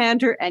probably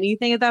hand her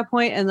anything at that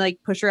point and like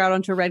push her out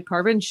onto red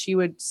carpet and she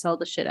would sell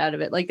the shit out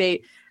of it. Like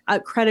they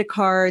credit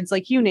cards,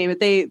 like you name it,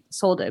 they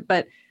sold it.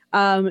 But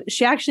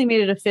she actually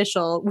made it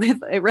official with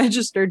a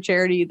registered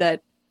charity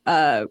that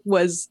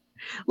was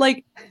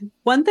like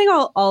one thing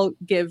I'll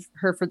give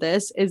her for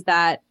this is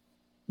that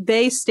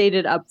they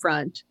stated up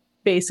front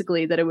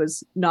basically that it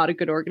was not a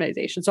good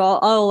organization. So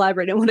I'll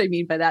elaborate on what I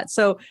mean by that.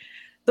 So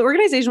the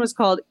organization was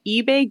called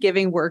eBay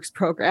Giving Works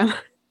Program.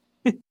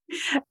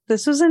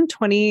 This was in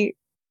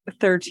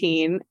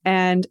 2013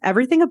 and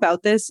everything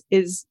about this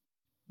is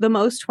the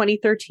most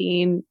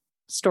 2013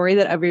 story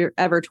that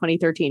ever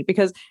 2013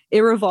 because it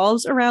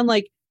revolves around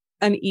like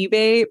an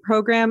eBay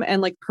program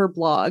and like her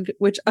blog,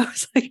 which I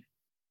was like,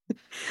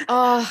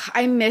 oh,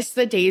 I miss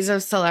the days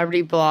of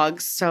celebrity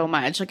blogs so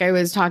much. Like I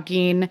was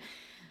talking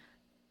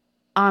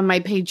on my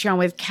Patreon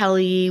with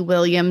Kelly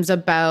Williams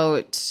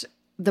about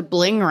the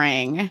bling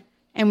ring,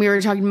 and we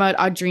were talking about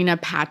Audrina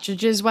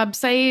Patridge's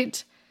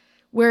website,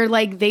 where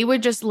like they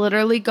would just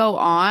literally go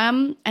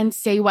on and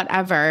say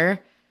whatever.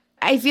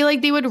 I feel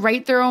like they would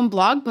write their own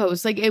blog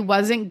posts. Like it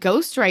wasn't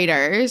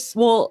ghostwriters.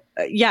 Well,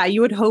 yeah, you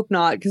would hope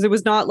not because it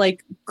was not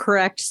like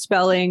correct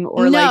spelling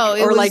or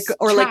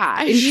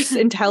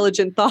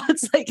intelligent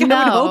thoughts. Like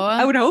no.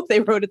 I would hope they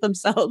wrote it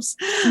themselves.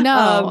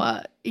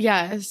 No.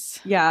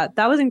 Yes. Yeah,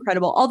 that was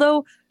incredible.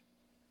 Although,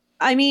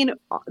 I mean,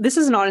 this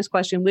is an honest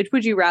question. Which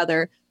would you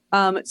rather?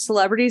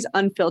 Celebrities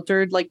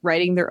unfiltered, like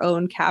writing their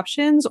own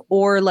captions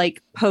or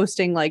like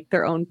posting like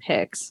their own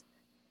pics?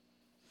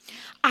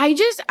 I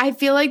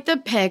feel like the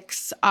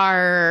pics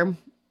are,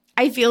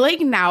 I feel like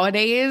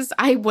nowadays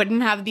I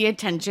wouldn't have the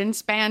attention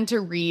span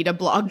to read a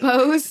blog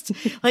post.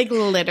 Like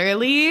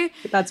literally.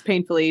 That's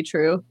painfully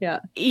true. Yeah.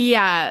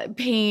 Yeah,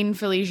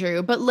 painfully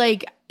true. But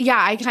like, yeah,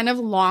 I kind of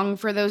long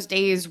for those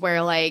days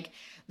where like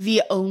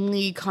the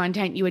only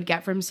content you would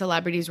get from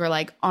celebrities were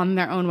like on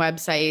their own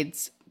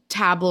websites,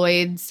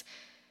 tabloids,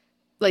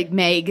 like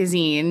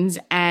magazines,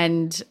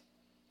 and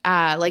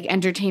like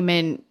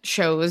entertainment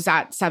shows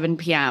at 7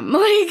 p.m.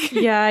 Like,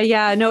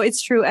 Yeah. No,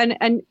 it's true.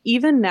 And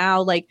even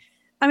now, like,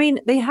 I mean,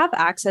 they have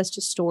access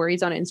to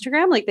stories on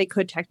Instagram. Like they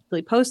could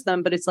technically post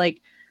them, but it's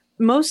like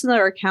most of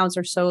their accounts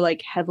are so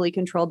like heavily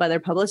controlled by their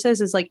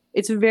publicists. Is like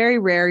it's very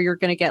rare you're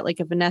gonna get like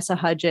a Vanessa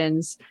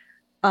Hudgens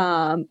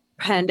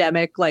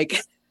pandemic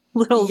like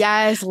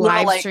yes, little,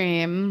 live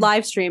stream.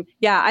 live stream.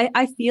 Yeah,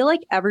 I feel like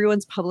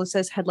everyone's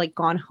publicist had like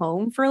gone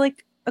home for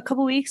like a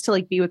couple weeks to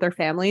like be with their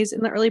families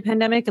in the early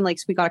pandemic, and like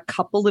so we got a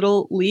couple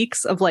little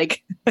leaks of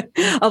like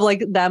of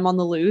like them on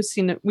the loose.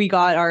 You know, we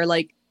got our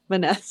like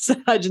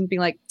Vanessa Hudgens being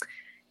like,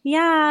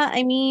 yeah,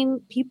 I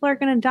mean, people are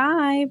gonna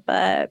die,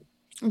 but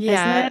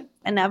yeah, isn't it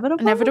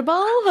inevitable?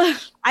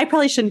 I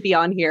probably shouldn't be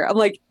on here. I'm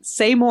like,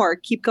 say more,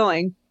 keep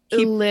going.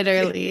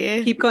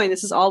 Literally Keep going.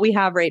 This is all we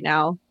have right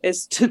now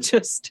is to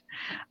just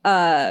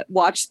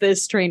watch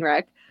this train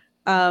wreck.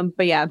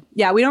 But yeah,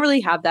 we don't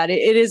really have that.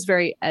 It is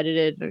very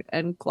edited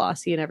and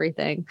glossy and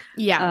everything.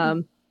 Yeah.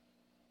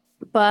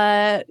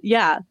 But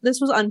yeah, this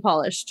was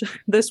unpolished.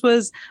 This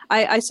was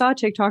I saw a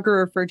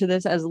TikToker refer to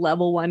this as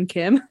level 1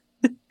 Kim.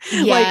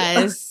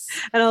 Yes.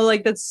 Like, and I was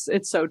like,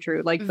 it's so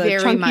true. Like the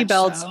Very chunky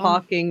belts so.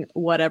 hawking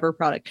whatever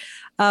product.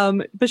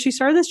 But she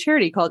started this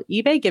charity called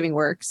eBay Giving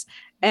Works.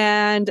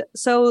 And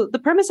so the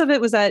premise of it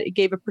was that it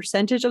gave a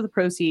percentage of the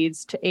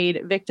proceeds to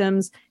aid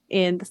victims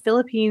in the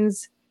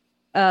Philippines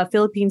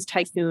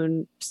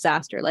typhoon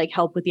disaster, like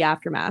help with the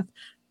aftermath.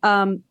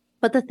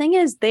 But the thing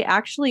is, they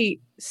actually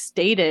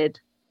stated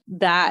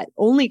that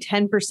only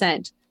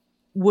 10%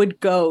 would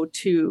go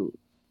to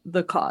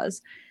the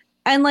cause.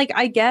 And like,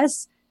 I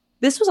guess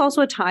this was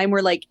also a time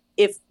where like,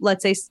 if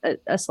let's say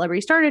a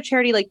celebrity started a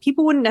charity, like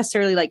people wouldn't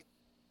necessarily like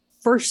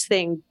first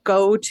thing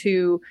go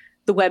to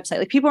the website.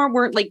 Like people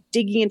weren't like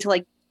digging into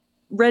like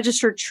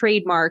registered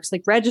trademarks,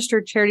 like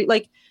registered charity,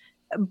 like,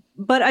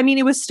 but I mean,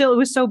 it was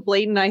so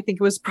blatant. I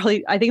think it was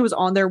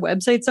on their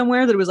website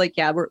somewhere that it was like,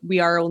 yeah, we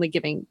are only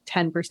giving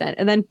 10%.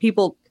 And then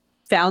people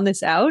found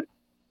this out.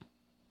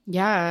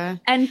 Yeah.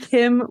 And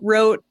Kim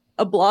wrote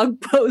a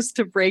blog post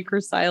to break her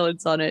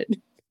silence on it.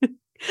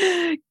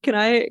 Can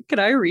I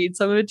read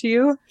some of it to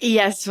you?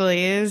 Yes,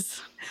 please.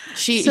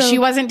 She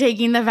wasn't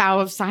taking the vow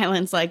of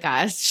silence like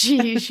us.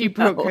 She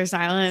broke her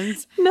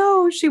silence.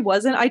 No, she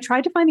wasn't. I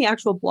tried to find the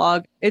actual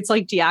blog. It's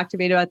like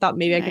deactivated. I thought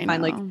maybe I could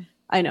find like,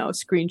 I know, a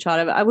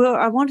screenshot of it. I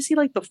want to see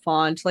like the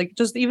font, like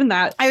just even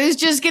that. I was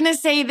just gonna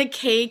say the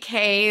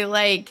KK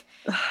like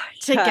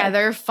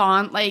together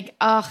font, like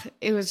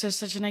it was just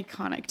such an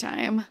iconic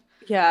time.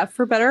 Yeah,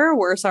 for better or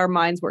worse, our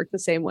minds work the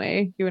same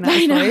way. You and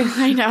I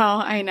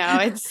know.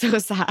 It's so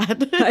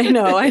sad. I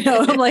know.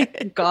 I'm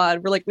like,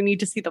 God, we're like, we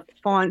need to see the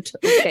font.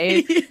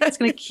 Okay, yeah. It's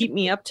gonna keep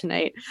me up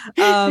tonight.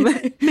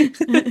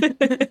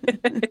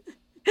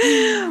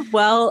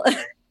 Well,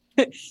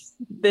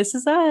 this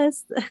is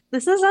us.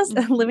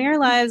 Living our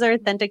lives, our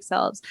authentic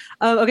selves.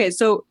 Okay,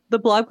 so the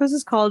blog post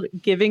is called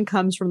 "Giving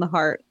Comes from the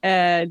Heart,"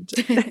 and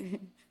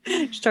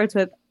starts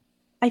with,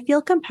 I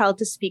feel compelled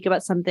to speak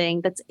about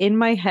something that's in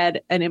my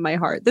head and in my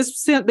heart.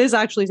 This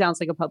actually sounds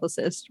like a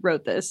publicist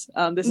wrote this.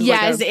 This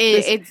is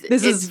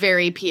it's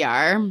very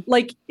PR.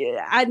 Like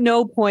at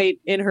no point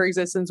in her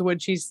existence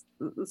would she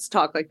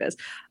talk like this.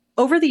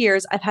 Over the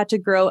years, I've had to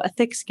grow a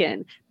thick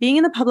skin. Being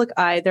in the public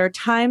eye, there are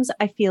times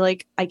I feel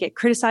like I get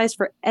criticized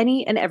for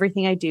any and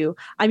everything I do.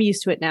 I'm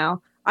used to it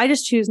now. I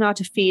just choose not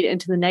to feed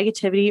into the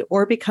negativity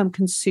or become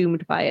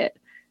consumed by it.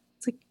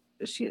 It's like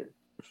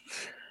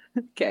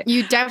okay.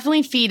 You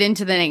definitely feed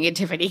into the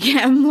negativity,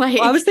 Kim. Like,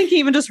 well, I was thinking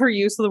even just her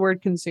use of the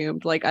word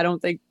consumed. Like, I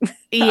don't think,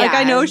 like,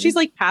 I know she's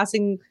like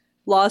passing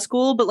law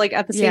school, but like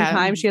at the same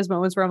time, she has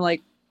moments where I'm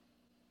like,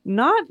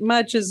 not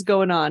much is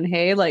going on.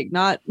 Hey, like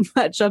not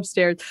much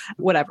upstairs,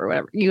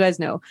 whatever. You guys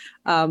know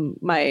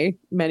my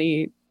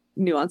many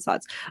nuanced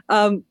thoughts.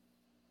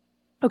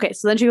 Okay,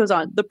 so then she goes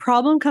on. The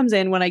problem comes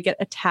in when I get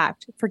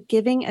attacked for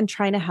giving and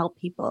trying to help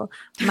people.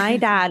 My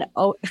dad,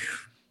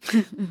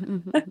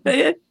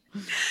 and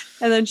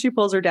then she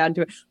pulls her down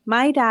to it.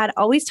 My dad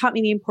always taught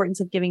me the importance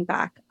of giving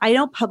back. I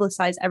don't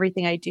publicize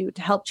everything I do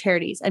to help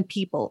charities and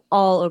people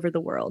all over the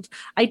world.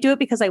 I do it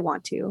because I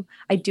want to.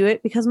 I do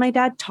it because my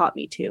dad taught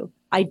me to.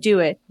 I do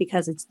it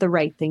because it's the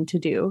right thing to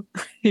do.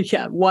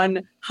 Yeah,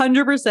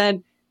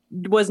 100%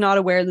 was not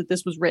aware that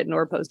this was written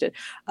or posted.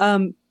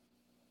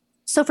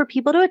 So for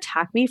people to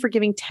attack me for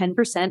giving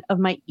 10% of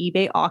my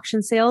eBay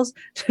auction sales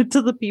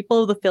to the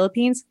people of the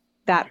Philippines,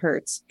 that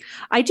hurts.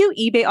 I do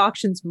eBay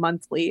auctions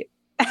monthly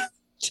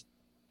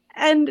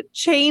and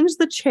change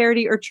the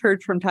charity or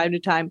church from time to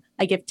time.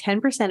 I give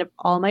 10% of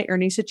all my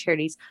earnings to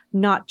charities,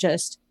 not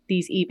just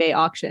these eBay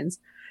auctions.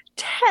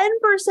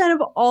 10%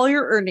 of all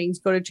your earnings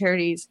go to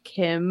charities,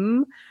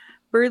 Kim.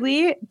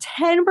 Berly,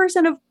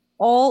 10% of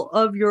all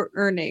of your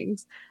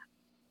earnings.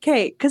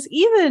 Okay, because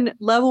even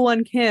level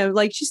one Kim,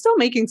 like she's still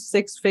making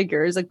six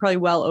figures, like probably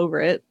well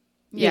over it.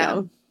 You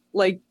know,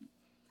 like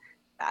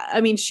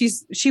I mean,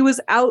 she was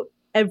out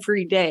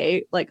every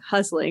day, like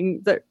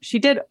hustling. She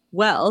did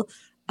well.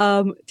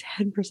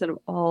 10% of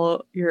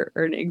all your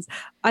earnings.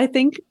 I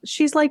think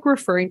she's like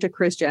referring to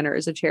Kris Jenner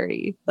as a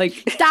charity.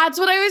 Like that's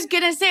what I was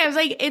gonna say. I was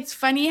like, it's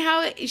funny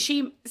how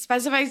she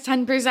specifies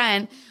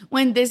 10%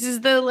 when this is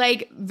the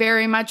like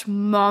very much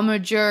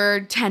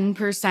momager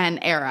 10%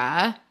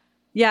 era.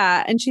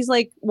 Yeah, and she's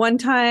like, one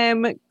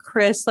time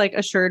Kris like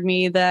assured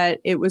me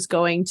that it was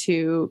going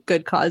to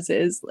good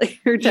causes, like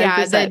her 10%.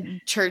 Yeah, the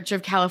Church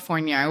of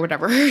California or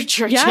whatever her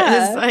church is.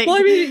 Like,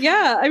 well,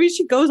 I mean,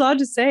 she goes on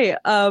to say,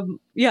 I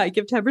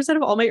give 10%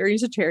 of all my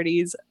earnings to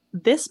charities.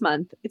 This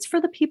month, it's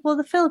for the people of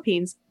the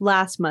Philippines.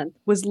 Last month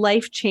was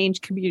Life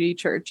Change Community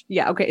Church.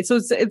 Yeah, okay, so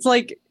it's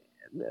like,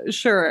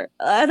 sure.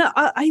 And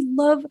I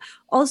love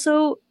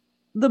also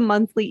the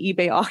monthly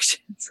eBay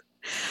auctions.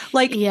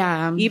 Like,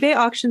 eBay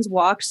auctions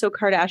walked so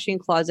Kardashian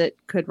Closet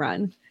could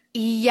run.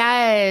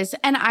 Yes.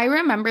 And I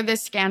remember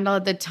this scandal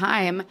at the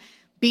time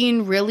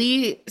being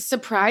really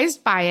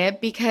surprised by it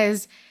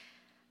because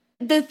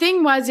the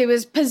thing was, it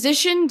was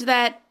positioned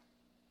that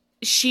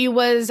she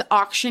was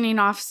auctioning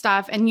off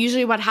stuff. And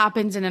usually what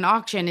happens in an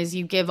auction is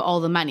you give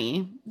all the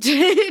money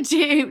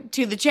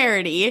to the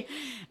charity.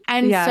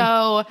 And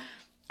so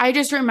I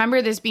just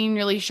remember this being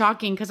really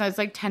shocking because I was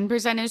like,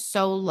 10% is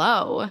so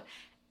low.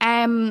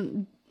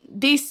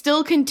 They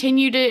still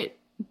continue to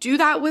do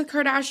that with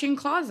Kardashian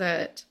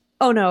Closet.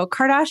 Oh, no.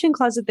 Kardashian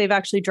Closet, they've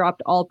actually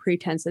dropped all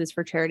pretenses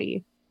for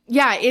charity.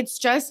 Yeah, it's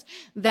just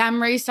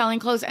them reselling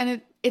clothes. And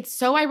it's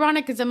so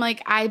ironic because I'm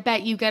like, I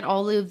bet you get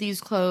all of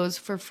these clothes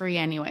for free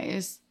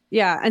anyways.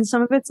 Yeah, and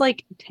some of it's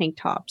like tank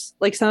tops.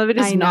 Like some of it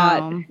is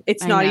not.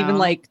 It's not even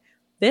like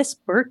this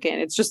Birkin.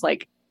 It's just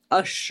like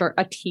a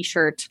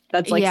t-shirt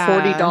that's like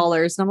 $40.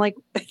 And I'm like,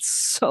 it's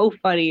so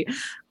funny.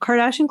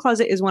 Kardashian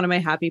Closet is one of my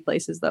happy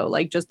places though.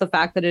 Like just the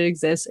fact that it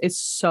exists is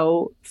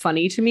so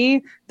funny to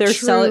me. They're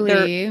selling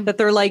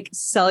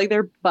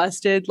their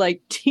busted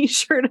like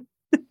t-shirt.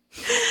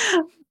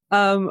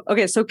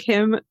 Okay, so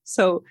Kim,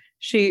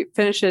 she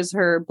finishes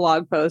her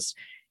blog post.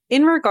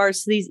 In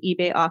regards to these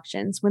eBay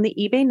auctions, when the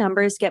eBay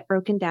numbers get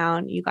broken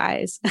down, you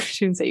guys, I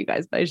shouldn't say you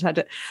guys, but I just had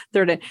to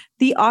throw it in.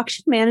 The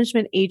auction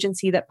management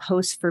agency that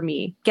posts for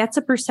me gets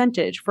a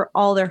percentage for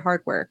all their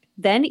hard work.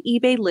 Then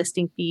eBay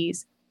listing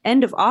fees,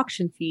 end of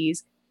auction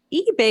fees,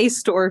 eBay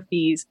store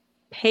fees,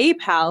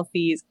 PayPal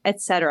fees,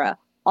 etc.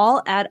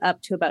 all add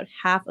up to about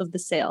half of the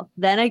sale.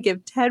 Then I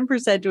give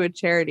 10% to a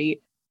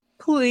charity.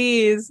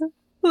 Please.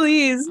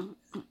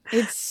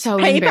 It's so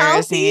PayPal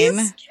embarrassing.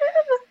 Fees?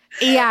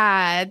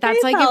 Yeah, that's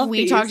PayPal like if we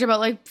fees. talked about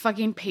like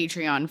fucking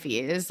Patreon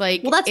fees.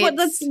 Like, well,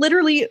 that's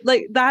literally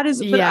like that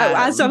is. But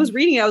as I was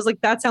reading it, I was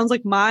like, that sounds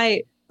like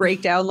my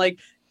breakdown. Like,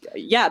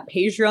 yeah,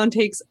 Patreon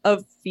takes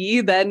a fee,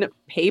 then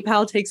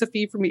PayPal takes a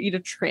fee for me to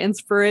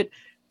transfer it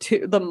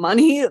to the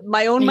money,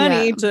 my own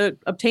money to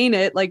obtain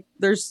it. Like,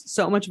 there's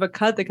so much of a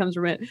cut that comes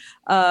from it.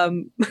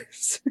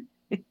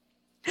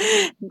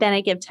 Then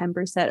I give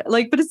 10%.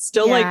 Like, but it's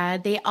still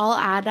they all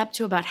add up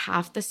to about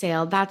half the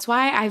sale. That's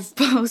why I've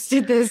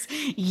posted this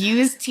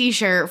used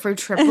t-shirt for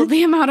triple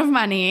the amount of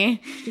money.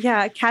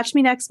 Yeah, catch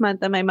me next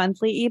month at my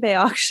monthly eBay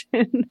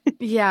auction.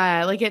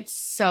 Yeah, like it's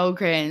so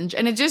cringe.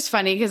 And it's just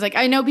funny because like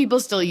I know people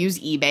still use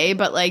eBay,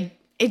 but like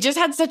it just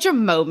had such a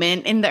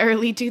moment in the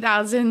early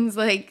 2000s.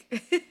 Like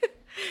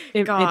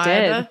it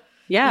did.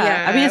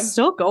 Yeah. I mean, it's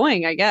still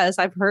going, I guess.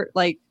 I've heard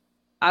like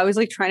I was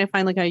like trying to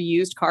find like a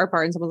used car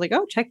part and someone's like,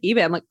 oh, check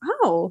eBay. I'm like,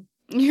 oh.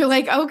 You're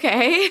like,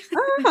 okay.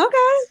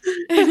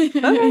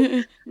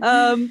 Okay.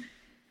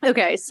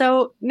 Okay.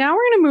 So now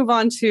we're going to move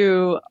on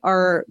to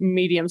our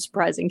medium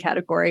surprising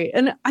category.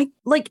 And I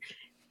like,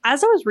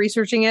 as I was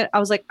researching it, I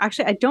was like,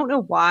 actually, I don't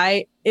know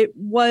why it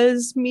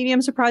was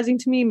medium surprising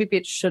to me. Maybe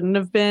it shouldn't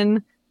have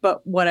been,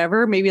 but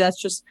whatever. Maybe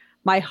that's just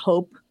my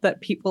hope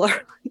that people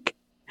are like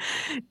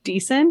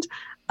decent.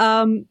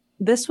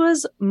 This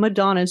was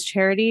Madonna's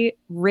charity,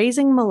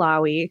 Raising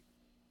Malawi.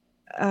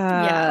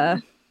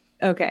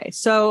 Okay,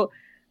 so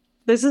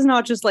this is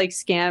not just like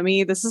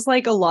scammy. This is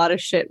like a lot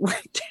of shit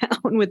went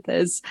down with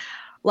this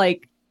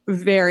like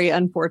very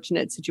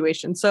unfortunate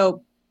situation.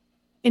 So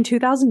in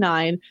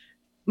 2009,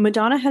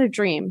 Madonna had a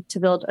dream to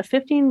build a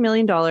 $15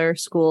 million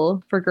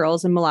school for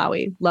girls in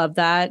Malawi. Love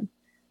that.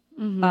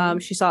 Mm-hmm.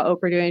 She saw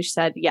Oprah doing it. She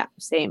said, yeah,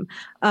 same.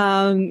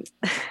 And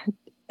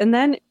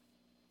then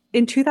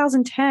in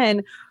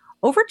 2010,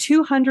 over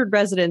 200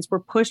 residents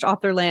were pushed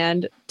off their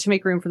land to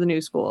make room for the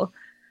new school.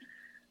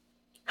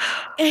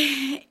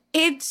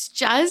 It's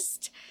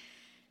just,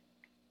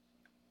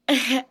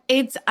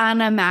 it's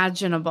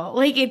unimaginable.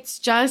 Like,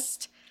 it's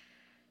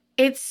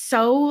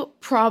so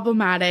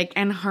problematic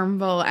and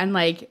harmful and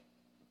like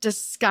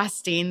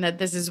disgusting that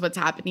this is what's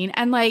happening.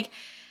 And like,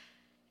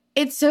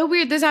 it's so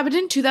weird. This happened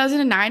in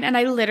 2009 and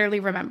I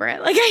literally remember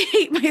it. Like, I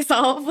hate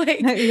myself.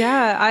 Like,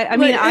 yeah, I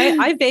mean,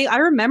 I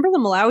remember the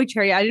Malawi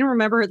charity. I didn't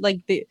remember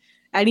like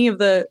any of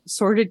the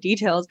sordid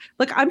details.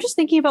 Like, I'm just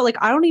thinking about, like,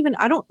 I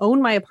don't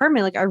own my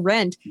apartment. Like, I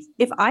rent.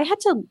 If I had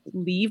to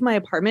leave my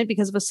apartment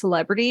because of a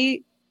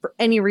celebrity for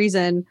any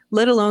reason,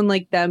 let alone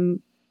like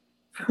them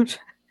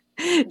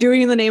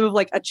doing in the name of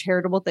like a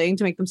charitable thing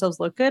to make themselves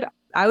look good,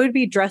 I would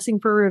be dressing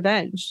for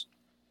revenge,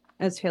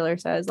 as Taylor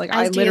says. Like, As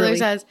I Taylor literally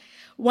says,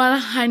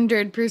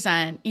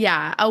 100%.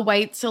 Yeah. A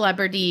white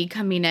celebrity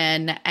coming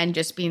in and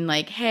just being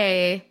like,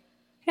 hey,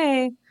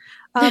 hey,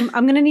 I'm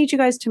gonna need you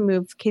guys to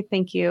move. Okay,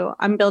 thank you.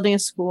 I'm building a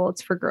school.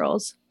 It's for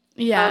girls.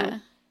 yeah.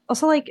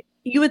 Also, like,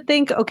 you would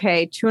think,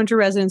 okay, 200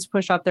 residents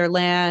push off their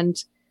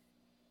land,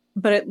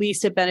 but at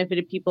least it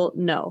benefited people.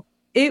 No,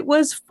 it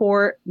was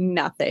for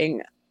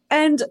nothing.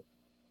 And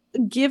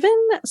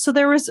so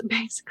there was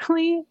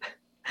basically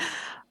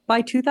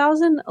by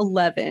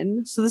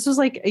 2011, so this was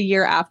like a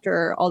year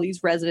after all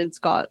these residents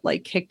got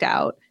like kicked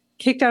out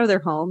of their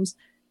homes.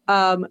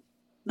 The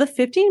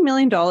 $15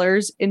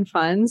 million in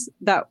funds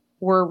that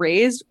were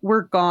raised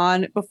were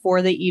gone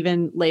before they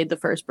even laid the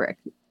first brick.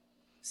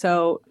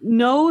 So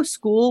no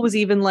school was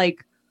even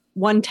like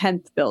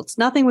 1/10 built.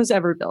 Nothing was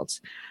ever built.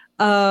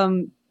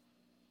 And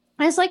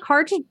it's like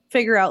hard to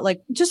figure out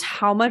like just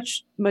how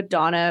much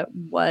Madonna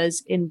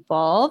was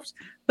involved,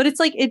 but it's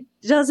like it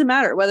doesn't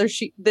matter whether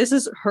this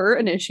is her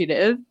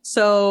initiative.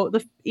 So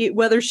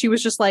whether she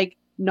was just like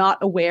not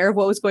aware of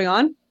what was going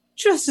on,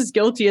 just as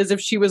guilty as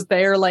if she was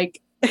there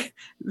like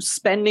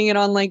spending it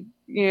on like,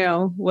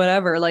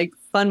 whatever, like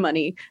fun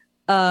money.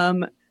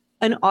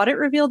 An audit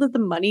revealed that the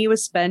money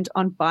was spent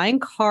on buying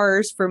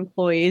cars for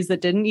employees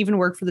that didn't even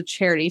work for the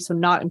charity. So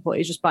not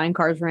employees, just buying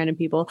cars for random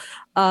people.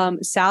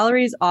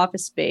 Salaries,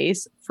 office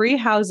space, free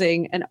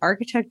housing, and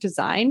architect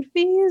design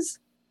fees.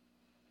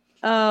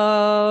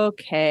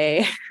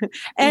 Okay.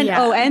 And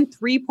and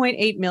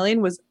 3.8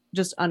 million was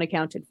just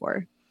unaccounted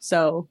for.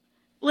 So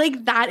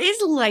like that is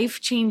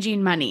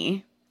life-changing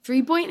money.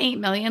 3.8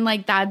 million,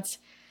 like that's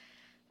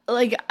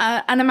like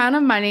an amount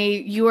of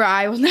money you or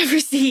I will never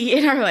see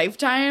in our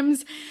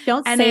lifetimes.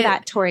 Don't say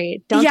that,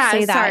 Tori. Don't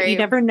say that. Sorry. You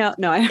never know.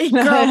 No,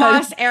 girl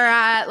boss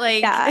era,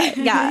 like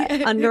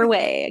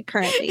underway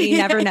currently. You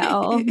never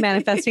know.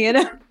 Manifesting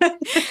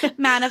it.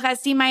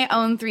 Manifesting my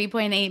own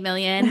 3.8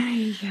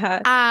 million.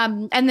 Yeah.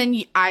 And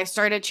then I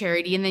start a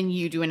charity, and then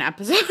you do an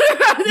episode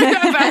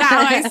about how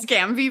I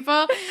scam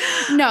people.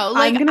 No,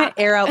 like I'm gonna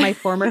air out my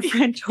former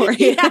friend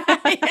Tori.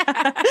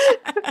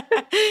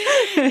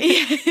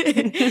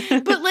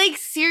 But like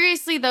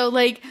seriously though,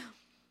 like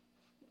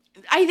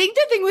I think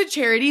the thing with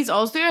charities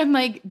also, I'm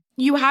like,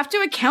 you have to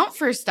account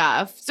for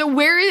stuff. So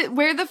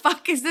where the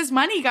fuck is this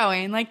money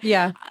going? Like,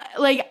 yeah,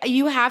 like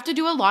you have to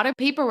do a lot of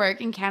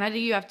paperwork in Canada.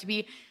 You have to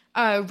be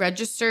a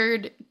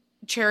registered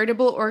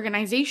charitable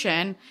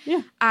organization.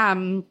 Yeah.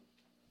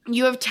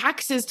 You have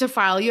taxes to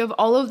file. You have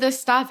all of this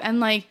stuff, and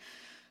like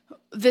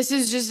this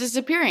is just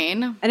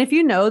disappearing. And if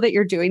you know that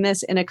you're doing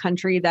this in a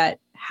country that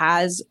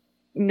has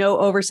no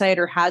oversight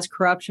or has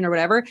corruption or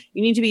whatever,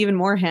 you need to be even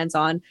more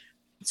hands-on.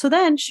 So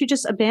then she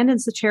just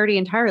abandons the charity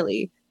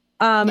entirely.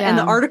 And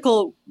the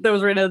article that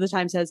was written at the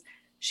time says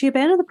she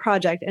abandoned the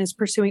project and is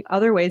pursuing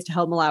other ways to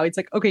help Malawi. It's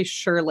like, okay,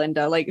 sure,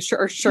 Linda, like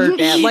sure,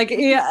 Dan, like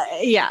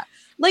yeah.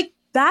 Like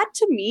that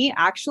to me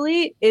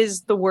actually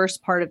is the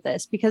worst part of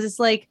this, because it's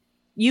like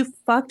you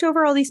fucked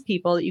over all these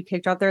people that you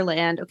kicked off their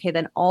land. Okay,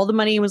 then all the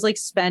money was like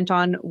spent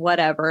on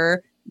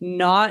whatever,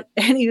 not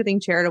anything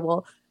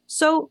charitable.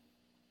 So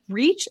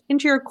reach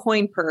into your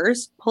coin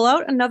purse, pull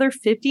out another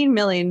 15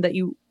 million that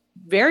you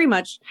very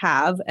much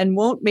have and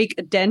won't make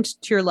a dent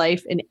to your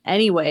life in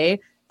any way,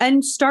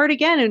 and start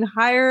again and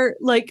hire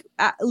like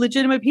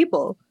legitimate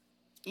people.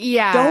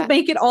 Yeah. Don't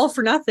make it all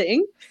for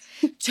nothing.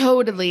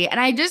 Totally. And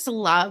I just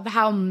love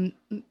how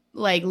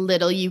like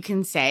little you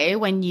can say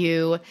when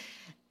you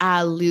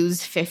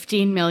lose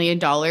 $15 million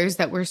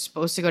that were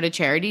supposed to go to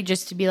charity,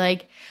 just to be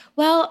like,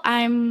 well,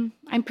 I'm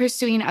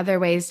pursuing other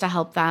ways to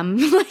help them.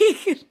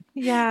 Like,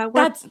 yeah,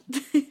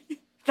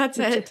 that's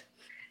it.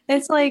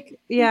 It's like,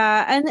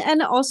 yeah.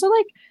 And also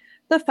like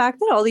the fact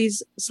that all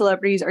these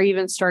celebrities are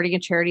even starting a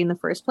charity in the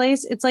first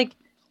place. It's like,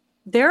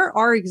 there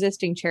are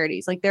existing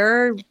charities. Like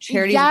there are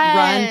charities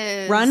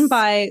run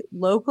by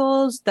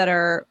locals that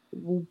are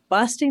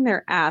busting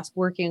their ass,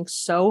 working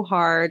so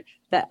hard,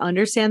 that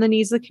understand the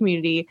needs of the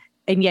community.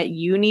 And yet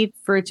you need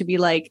for it to be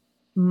like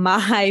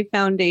my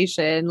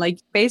foundation. Like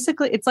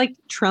basically it's like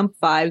Trump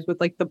vibes with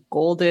like the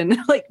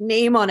golden like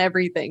name on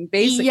everything,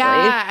 basically.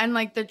 Yeah. And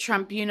like the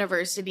Trump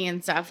University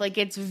and stuff. Like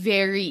it's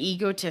very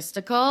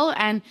egotistical.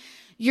 And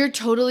you're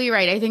totally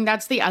right. I think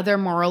that's the other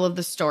moral of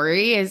the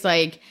story is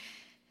like,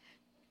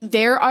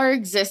 there are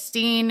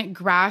existing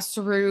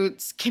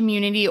grassroots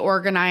community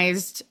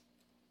organized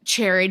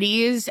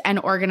charities and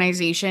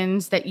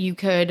organizations that you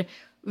could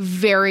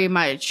very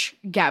much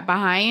get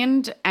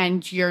behind,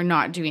 and you're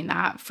not doing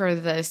that for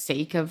the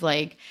sake of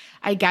like,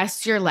 I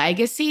guess your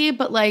legacy.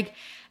 But like,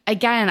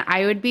 again,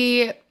 I would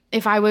be,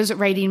 if I was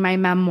writing my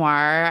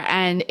memoir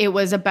and it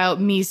was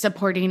about me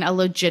supporting a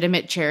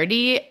legitimate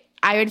charity,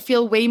 I would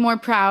feel way more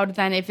proud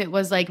than if it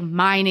was like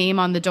my name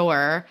on the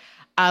door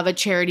of a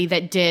charity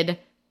that did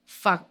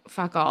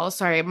fuck all.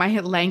 Sorry, my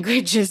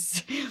language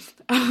is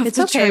it's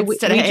okay.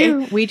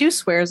 We do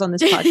swears on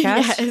this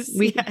podcast.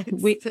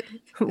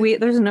 We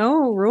there's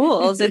no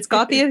rules. It's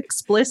got the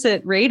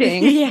explicit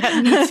rating.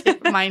 Yeah, me too.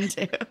 Mine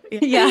too.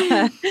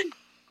 Yeah.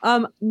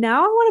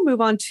 Now I want to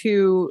move on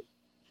to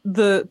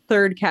the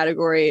third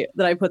category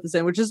that I put this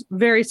in, which is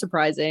very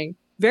surprising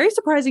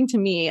to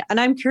me. And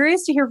I'm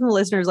curious to hear from the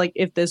listeners, like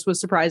if this was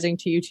surprising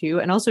to you too,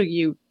 and also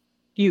you,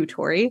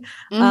 Tori.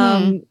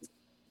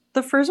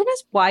 The first one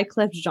is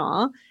Wyclef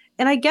Jean.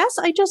 And I guess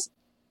I just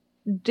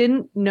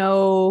didn't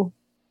know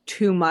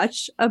too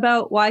much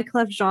about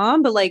Wyclef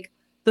Jean, but like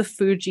the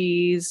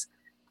Fugees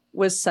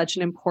was such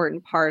an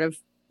important part of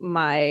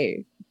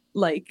my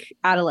like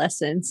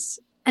adolescence.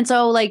 And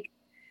so like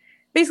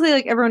basically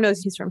like everyone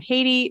knows he's from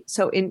Haiti.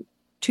 So in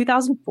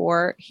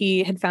 2004,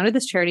 he had founded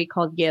this charity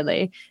called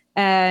Yele,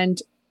 and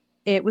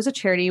it was a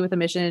charity with a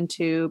mission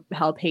to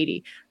help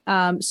Haiti.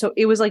 So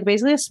it was like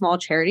basically a small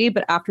charity,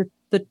 but after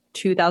the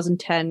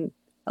 2010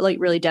 like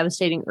really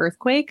devastating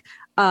earthquake,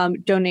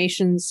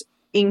 donations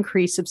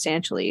increased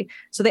substantially.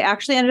 So they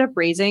actually ended up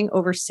raising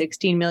over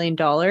 $16 million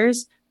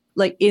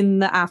like in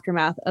the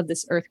aftermath of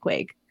this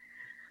earthquake.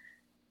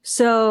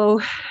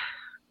 So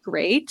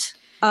great.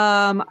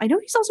 I know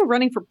he's also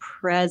running for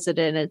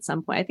president at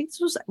some point. I think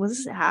was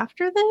this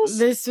after this?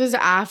 This was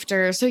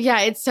after. So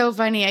yeah, it's so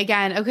funny.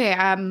 Again, okay,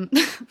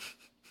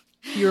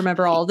 you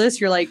remember all this?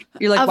 You're like,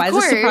 why is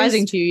this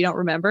surprising to you? You don't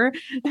remember?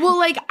 Well,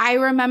 like I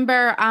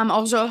remember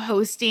also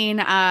hosting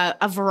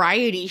a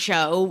variety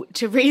show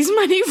to raise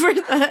money for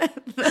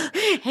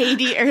the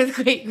Haiti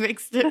earthquake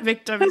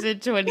victims in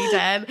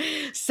 2010.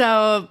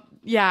 So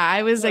yeah,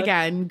 I was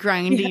again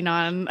grinding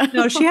on.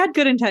 No, she had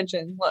good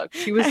intentions. Look,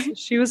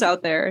 she was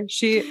out there.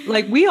 She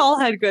like we all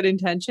had good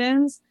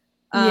intentions.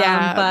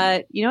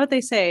 But you know what they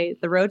say: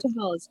 the road to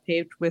hell is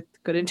paved with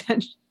good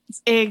intentions.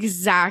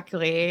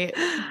 Exactly.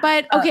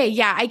 But okay,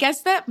 yeah, I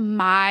guess that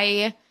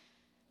why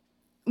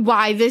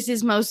this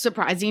is most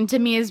surprising to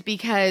me is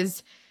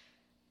because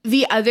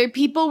the other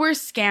people were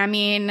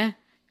scamming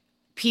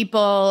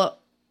people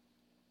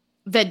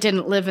that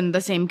didn't live in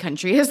the same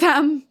country as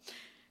them.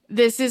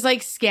 This is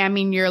like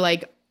scamming your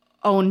like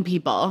own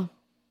people.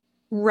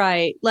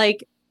 Right.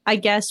 Like I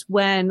guess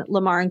when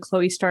Lamar and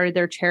Chloe started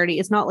their charity,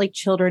 it's not like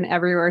children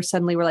everywhere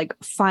suddenly were like,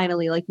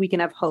 finally, like we can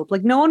have hope.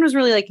 Like no one was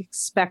really like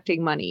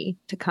expecting money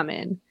to come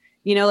in,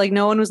 you know, like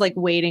no one was like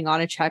waiting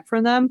on a check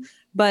from them.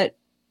 But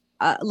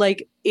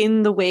like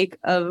in the wake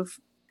of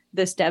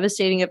this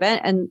devastating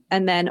event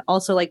and then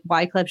also like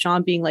Wyclef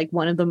Jean being like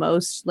one of the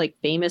most like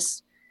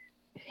famous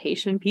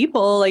Haitian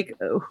people like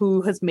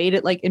who has made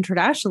it like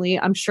internationally,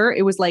 I'm sure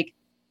it was like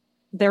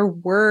there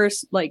were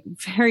like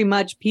very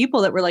much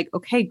people that were like,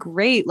 okay,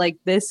 great. Like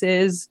this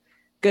is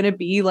going to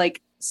be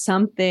like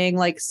something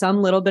like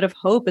some little bit of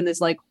hope in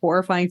this like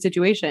horrifying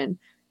situation.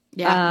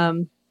 Yeah.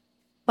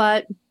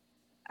 But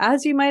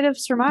as you might have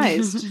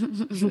surmised,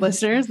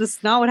 listeners, this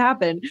is not what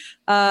happened.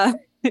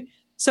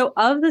 So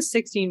of the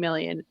 16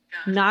 million,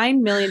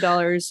 $9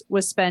 million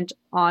was spent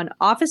on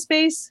office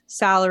space,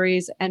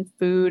 salaries, and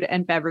food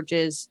and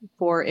beverages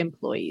for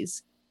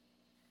employees.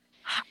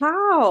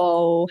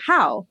 How?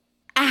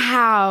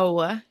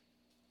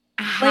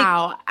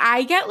 Like,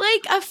 I get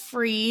like a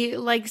free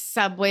like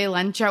Subway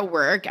lunch at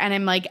work and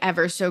I'm like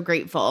ever so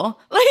grateful.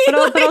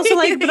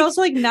 But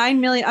also like 9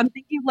 million. I'm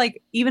thinking of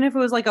like even if it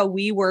was like a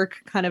WeWork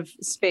kind of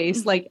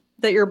space like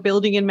that you're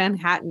building in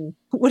Manhattan,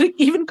 would it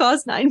even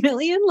cost 9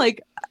 million?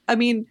 Like I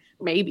mean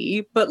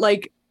maybe, but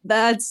like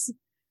that's,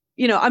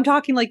 you know, I'm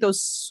talking like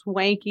those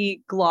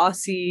swanky,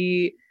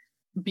 glossy,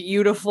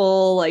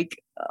 beautiful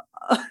like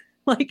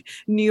like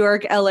New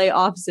York, LA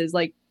offices.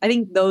 Like I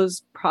think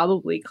those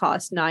probably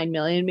cost 9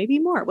 million, maybe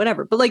more,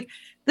 whatever. But like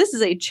this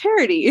is a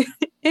charity.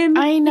 And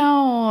I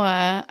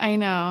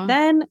know.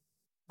 Then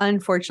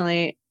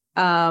unfortunately,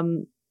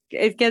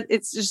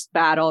 it's just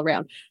bad all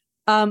around.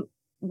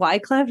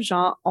 Wyclef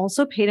Jean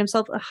also paid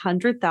himself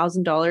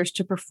 $100,000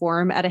 to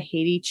perform at a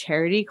Haiti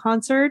charity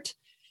concert.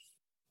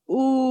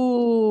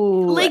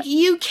 Ooh. Like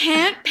you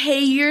can't pay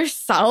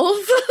yourself.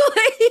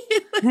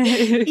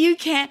 Like, you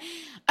can't.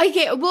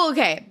 Okay, well,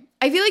 okay.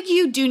 I feel like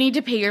you do need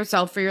to pay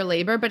yourself for your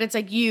labor, but it's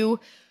like you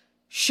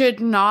should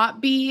not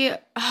be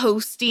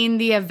hosting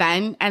the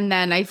event and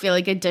then I feel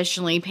like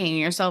additionally paying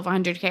yourself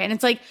 $100K. And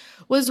it's like,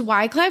 was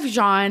Wyclef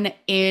Jean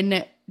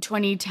in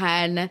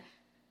 2010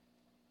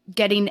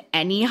 getting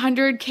any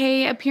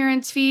 $100K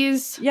appearance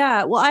fees?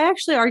 Yeah, well, I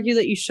actually argue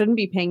that you shouldn't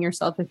be paying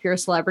yourself if you're a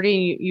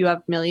celebrity and you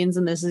have millions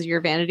and this is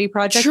your vanity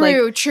project.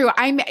 True.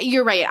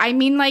 You're right. I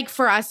mean, like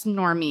for us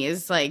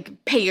normies, like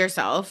pay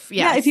yourself.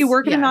 Yes, yeah, if you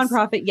work in a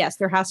nonprofit, yes,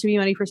 there has to be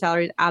money for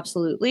salaries.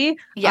 Absolutely.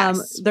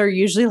 Yes. They're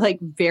usually like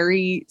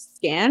very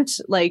scant.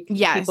 Like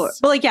yes, but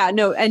like yeah,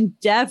 no, and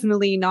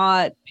definitely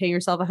not paying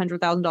yourself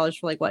 $100,000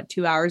 for like what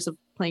 2 hours of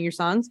playing your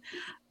songs.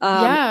 For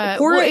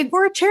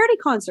a charity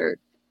concert.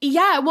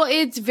 Yeah, well,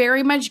 it's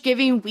very much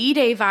giving We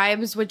Day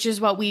vibes, which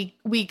is what we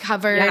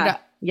covered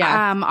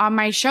on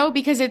my show,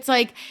 because it's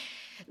like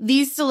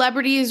these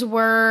celebrities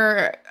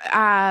were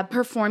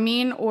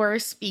performing or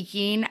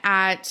speaking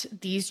at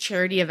these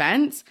charity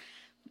events,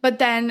 but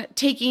then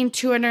taking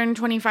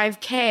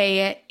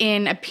 $225K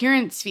in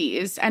appearance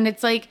fees. And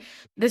it's like,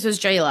 this was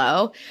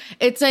J-Lo.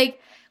 It's like,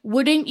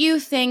 wouldn't you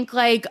think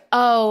like,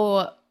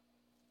 oh,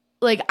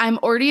 like I'm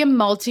already a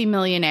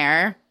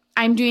multimillionaire.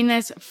 I'm doing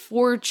this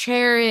for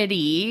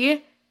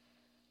charity.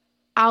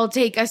 I'll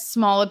take a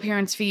small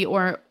appearance fee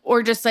or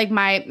just like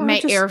my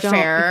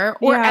airfare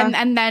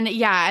and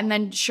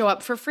then show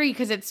up for free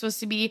because it's supposed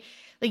to be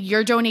like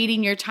you're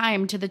donating your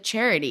time to the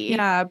charity.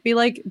 Yeah, be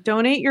like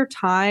donate your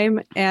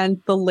time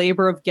and the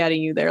labor of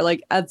getting you there.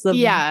 Like at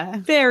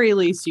the very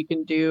least you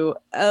can do.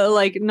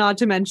 Like not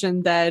to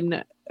mention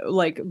then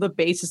like the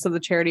basis of the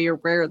charity or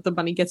where the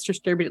money gets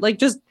distributed. Like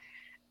just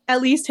at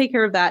least take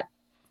care of that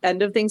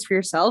end of things for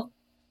yourself.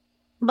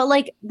 But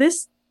like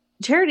this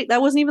charity,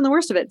 that wasn't even the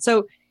worst of it.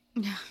 So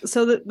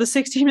the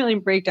 16 million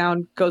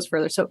breakdown goes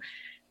further. So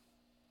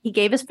he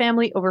gave his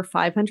family over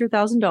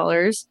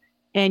 $500,000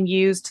 and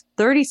used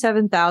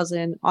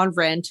 $37,000 on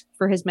rent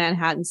for his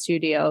Manhattan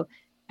studio.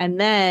 And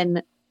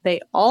then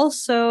they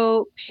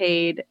also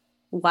paid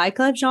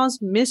Wyclef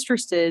Jean's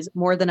mistresses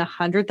more than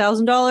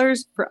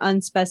 $100,000 for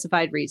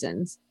unspecified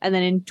reasons. And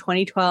then in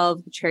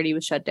 2012, the charity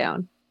was shut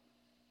down.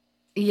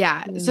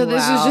 Yeah. So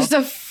this was just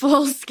a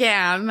full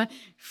scam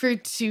for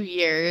 2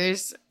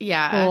 years.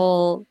 Yeah.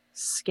 Full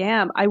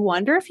scam. I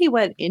wonder if he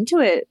went into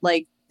it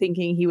like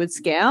thinking he would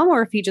scam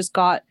or if he just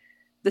got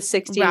the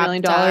 $16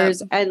 million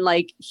and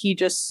like he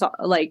just saw,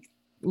 like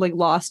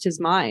lost his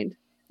mind.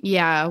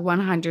 Yeah,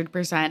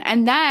 100%.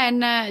 And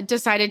then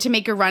decided to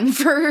make a run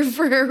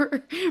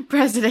for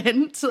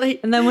president. Like,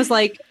 and then was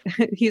like,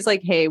 he's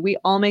like, hey, we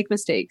all make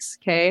mistakes.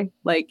 Okay.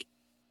 Like,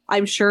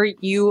 I'm sure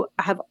you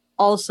have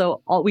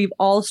also we've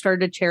all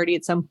started a charity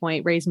at some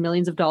point, raised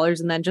millions of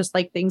dollars, and then just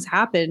like things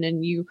happen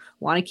and you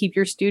want to keep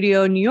your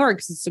studio in New York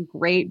because it's a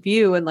great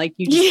view and like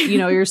you just you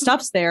know your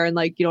stuff's there and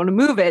like you don't want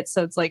to move it,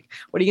 so it's like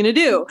what are you gonna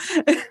do?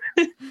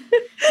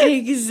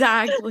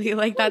 Exactly,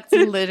 like that's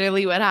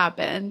literally what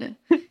happened.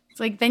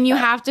 It's like then you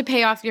have to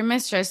pay off your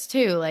mistress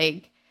too,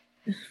 like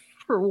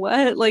for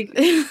what? Like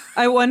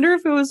I wonder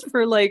if it was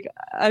for like,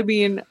 I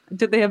mean,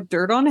 did they have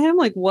dirt on him?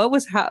 Like what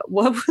was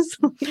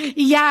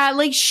yeah,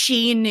 like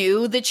she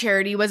knew the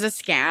charity was a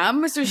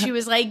scam, so she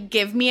was like,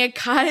 give me a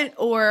cut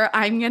or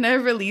I'm gonna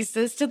release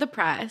this to the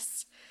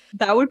press.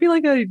 That would be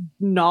like a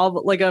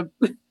novel, like a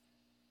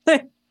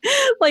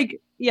like,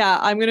 yeah,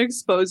 I'm gonna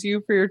expose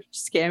you for your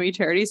scammy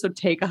charity, so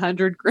take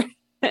 $100,000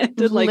 and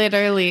like,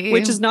 literally,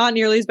 which is not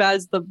nearly as bad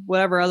as the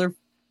whatever other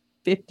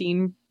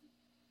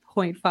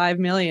 15.5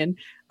 million.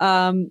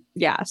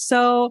 Yeah,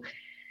 so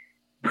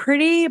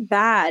pretty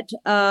bad.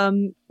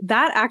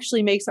 That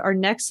actually makes our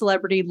next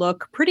celebrity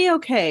look pretty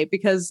okay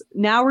because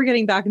now we're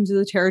getting back into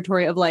the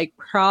territory of like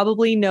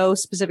probably no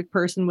specific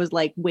person was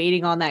like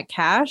waiting on that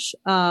cash.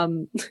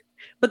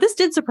 But this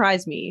did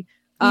surprise me.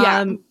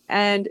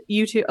 And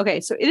you too.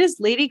 Okay, so it is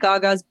Lady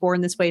Gaga's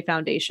Born This Way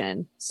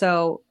Foundation.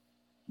 So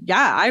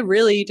yeah, I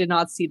really did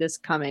not see this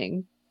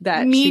coming.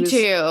 That me she was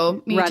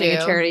too. Running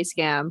a charity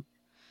scam.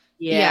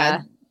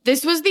 Yeah.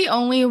 This was the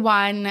only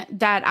one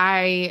that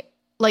I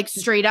like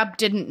straight up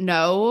didn't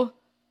know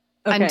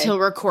until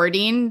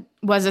recording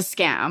was a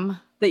scam.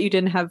 That you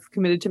didn't have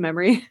committed to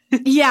memory.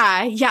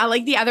 Yeah.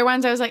 Like the other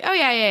ones I was like, oh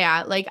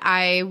yeah. Like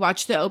I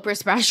watched the Oprah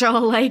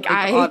special. Like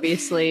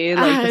obviously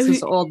like this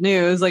is old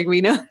news. Like we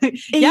know.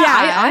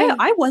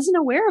 I wasn't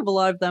aware of a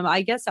lot of them.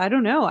 I guess I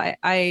don't know.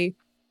 I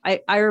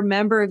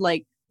remembered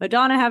like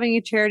Madonna having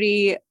a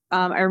charity.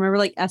 I remember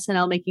like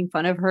SNL making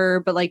fun of her,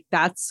 but like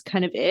that's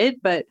kind of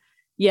it. But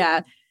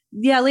yeah,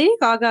 Lady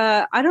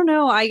Gaga, I don't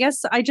know. I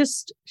guess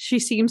she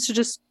seems to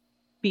just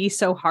be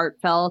so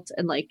heartfelt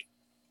and like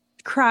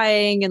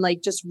crying and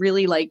like just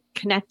really like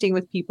connecting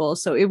with people.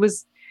 So it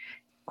was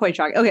quite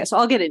shocking. Okay, so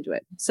I'll get into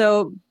it.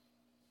 So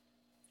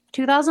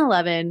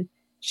 2011,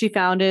 she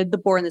founded the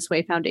Born This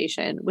Way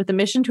Foundation with a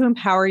mission to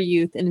empower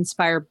youth and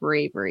inspire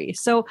bravery.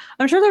 So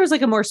I'm sure there was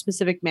like a more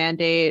specific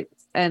mandate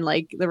and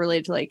like they're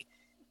related to like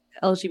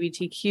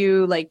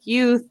LGBTQ like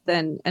youth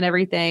and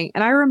everything.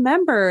 And I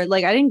remember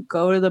like I didn't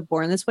go to the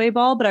Born This Way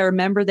ball, but I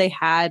remember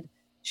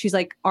she's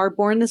like, our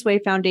Born This Way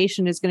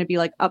Foundation is going to be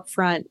like up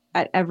front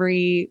at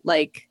every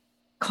like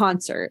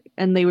concert,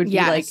 and they would be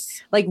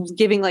like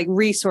giving like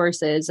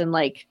resources and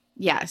like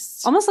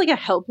almost like a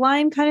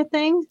helpline kind of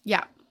thing.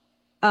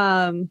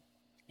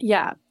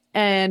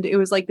 And it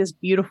was like this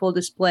beautiful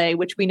display,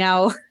 which we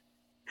now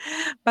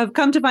I've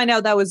come to find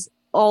out that was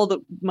all the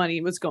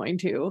money was going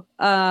to.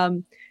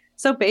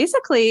 So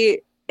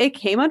basically, it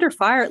came under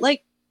fire.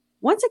 Like,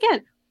 once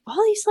again,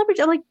 all these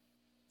celebrities, I'm like,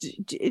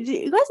 do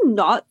you guys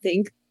not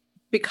think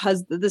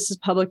because this is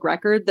public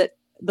record that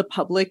the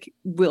public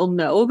will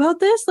know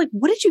about this? Like,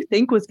 what did you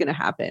think was going to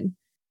happen?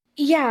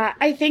 Yeah,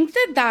 I think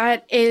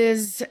that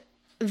is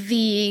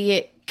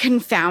the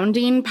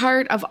confounding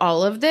part of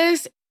all of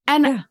this.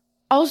 And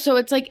also,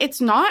 it's like,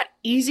 it's not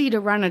easy to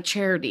run a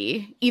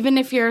charity, even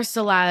if you're a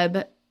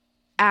celeb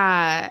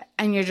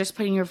and you're just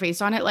putting your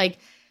face on it. Like,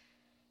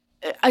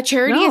 A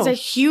charity is No. a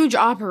huge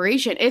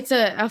operation. It's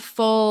a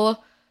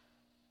full,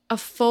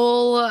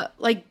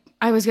 like,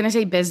 I was gonna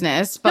say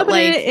business, but, No, but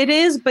like it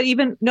is, but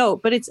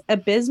but it's a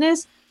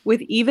business with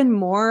even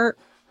more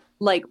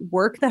like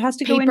work that has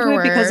to go into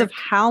it because of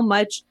paperwork. how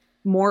much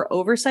more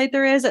oversight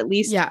there is, at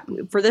least Yeah.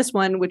 for this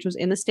one, which was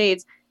in the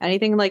States.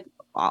 Anything like,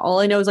 all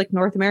I know is like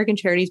North American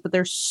charities, but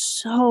there's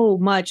so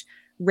much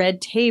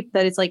red tape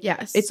that it's like,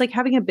 Yes. it's like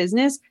having a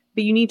business,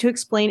 but you need to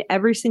explain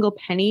every single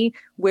penny,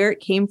 where it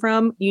came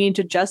from. You need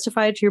to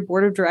justify it to your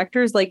board of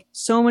directors. Like,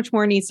 so much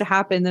more needs to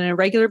happen than a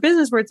regular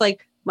business where it's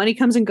like money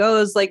comes and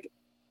goes. Like,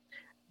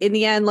 in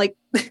the end, like,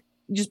 you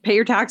just pay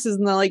your taxes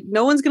and like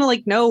no one's gonna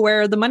like know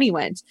where the money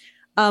went.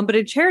 But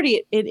in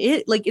charity,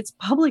 it like, it's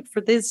public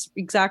for this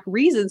exact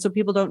reason, so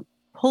people don't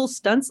pull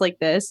stunts like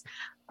this.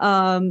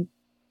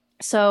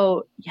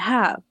 So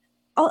yeah,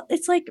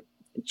 it's like,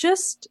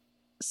 just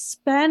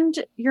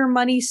spend your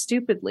money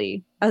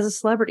stupidly as a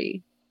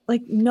celebrity.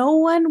 Like, no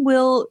one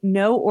will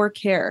know or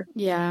care.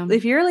 Yeah.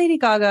 If you're Lady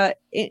Gaga,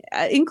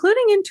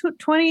 including in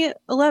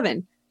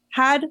 2011,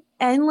 had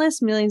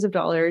endless millions of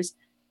dollars,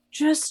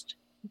 just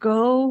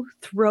go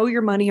throw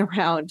your money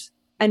around,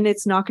 and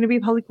it's not going to be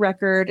a public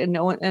record, and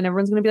no one, and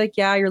everyone's going to be like,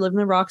 yeah, you're living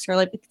the rock star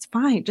life. It's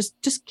fine.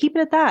 Just keep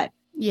it at that.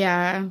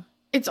 Yeah.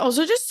 It's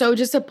also just so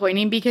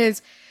disappointing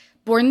because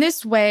Born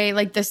This Way,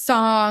 like the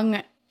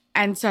song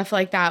and stuff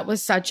like that,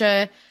 was such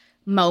a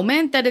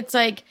moment that it's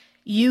like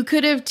you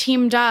could have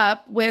teamed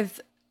up with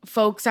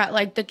folks at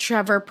like the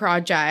Trevor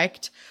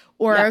Project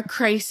or a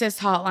crisis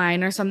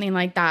hotline or something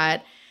like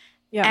that.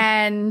 Yeah.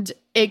 And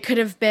it could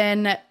have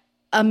been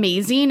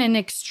amazing and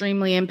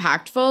extremely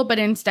impactful, but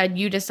instead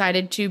you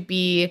decided to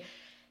be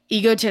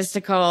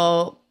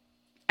egotistical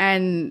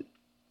and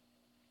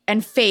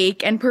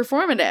fake and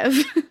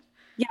performative.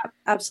 Yeah,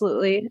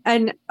 absolutely.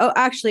 And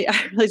actually, I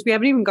realized we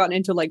haven't even gotten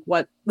into like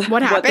what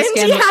happened. the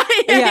scandal.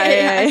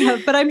 Yeah.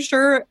 But I'm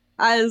sure,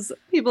 as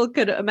people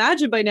could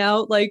imagine by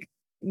now, like,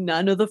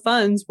 none of the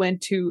funds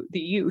went to the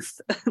youth.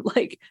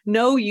 Like,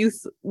 no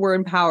youth were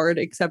empowered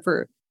except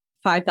for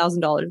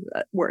 $5,000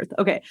 worth.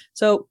 Okay,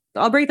 so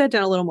I'll break that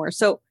down a little more.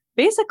 So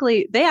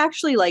basically, they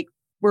actually like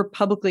were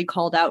publicly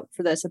called out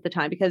for this at the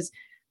time because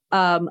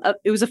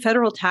it was a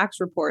federal tax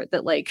report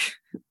that like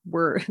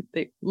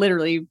they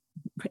literally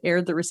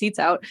aired the receipts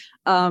out.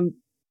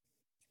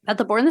 That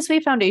the Born This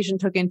Way Foundation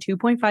took in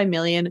 $2.5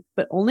 million,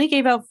 but only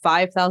gave out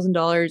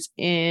 $5,000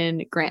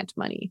 in grant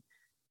money.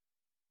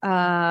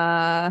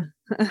 The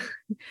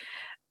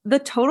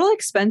total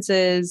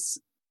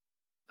expenses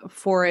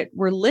for it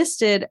were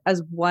listed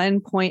as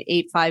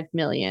 $1.85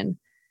 million.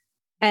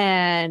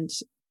 And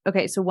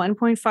okay, so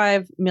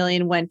 $1.5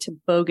 million went to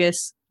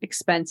bogus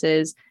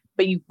expenses,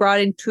 but you brought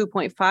in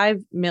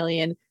 $2.5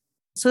 million.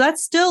 So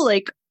that's still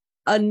like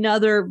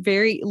another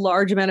very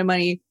large amount of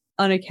money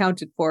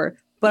unaccounted for.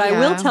 But I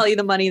will tell you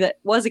the money that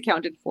was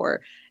accounted for.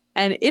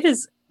 And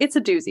it's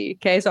a doozy.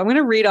 Okay, so I'm going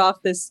to read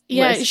off this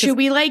list. Should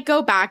we like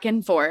go back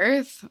and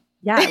forth?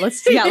 Yeah,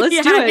 let's do it.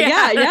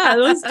 Yeah,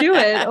 let's do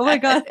it. Oh my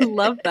God, I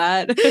love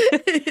that.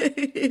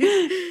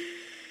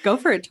 Go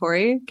for it,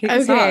 Tori. Kick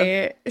us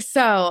off.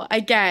 So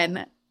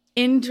again,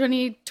 in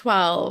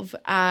 2012,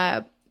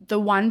 the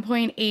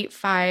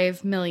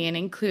 $1.85 million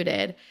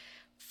included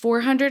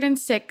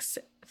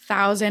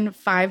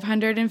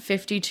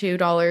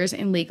 $406,552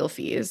 in legal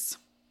fees.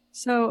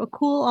 So a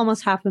cool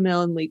almost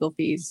 $500,000 in legal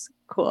fees.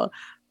 Cool.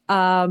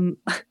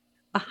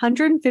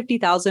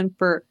 $150,000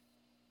 for,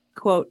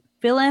 quote,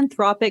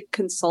 philanthropic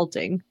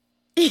consulting.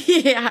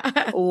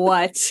 Yeah.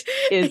 What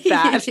is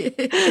that?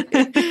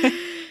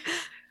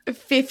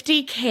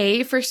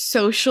 $50,000 for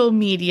social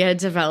media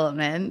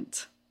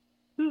development.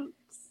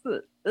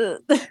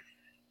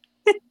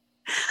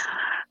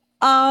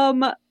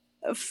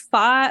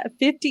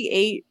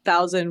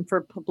 $58,000 for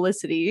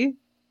publicity.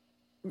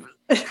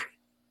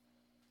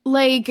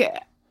 Like,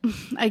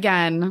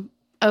 again,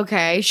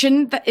 okay.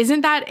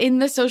 Isn't that in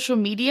the social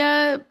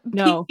media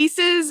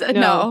pieces?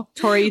 No.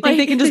 Tori, you think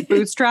they can just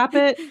bootstrap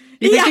it?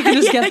 You think they can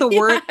just get the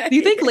word? Do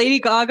you think Lady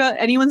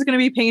Gaga, anyone's going to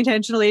be paying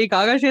attention to Lady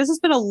Gaga? She has to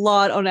spend a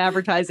lot on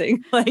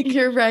advertising. Like,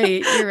 You're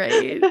right.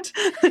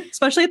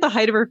 Especially at the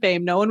height of her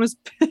fame. No one was...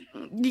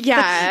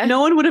 Yeah. No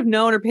one would have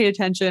known or paid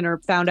attention or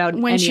found out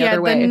when any she other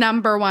had way. the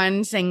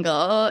 #1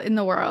 single in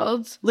the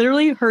world.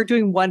 Literally, her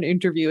doing one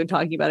interview and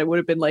talking about it would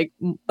have been like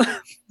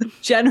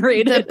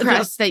generated the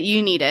press that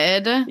you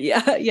needed.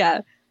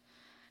 Yeah.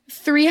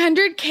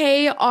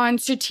 $300,000 on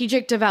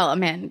strategic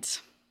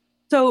development.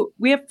 So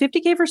we have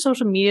 $50,000 for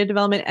social media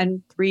development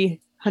and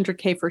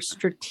 $300,000 for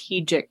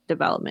strategic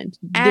development,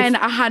 and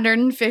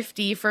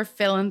 $150,000 for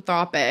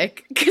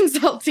philanthropic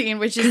consulting,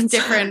 which is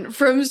different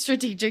from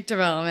strategic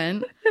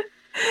development.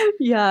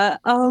 Yeah.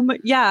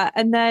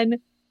 And then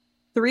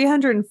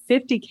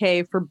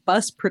 $350,000 for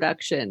bus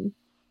production.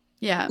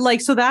 Yeah. Like,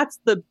 so that's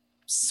the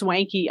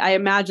swanky, I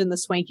imagine the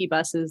swanky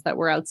buses that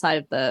were outside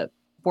of the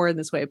Born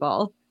This Way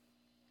ball.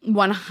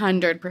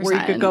 100%. Where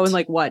you could go and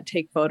like,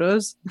 take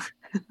photos?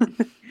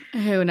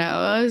 Who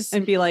knows?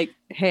 And be like,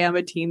 hey, I'm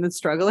a teen that's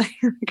struggling.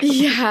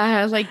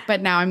 Yeah. Like,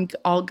 but now I'm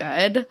all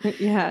good.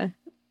 Yeah.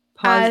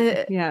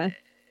 Yeah.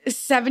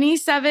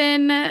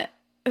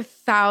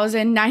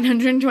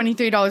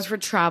 $77,923 for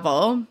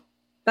travel.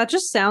 That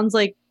just sounds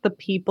like the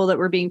people that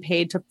were being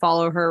paid to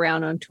follow her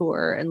around on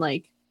tour and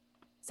like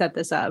set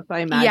this up, I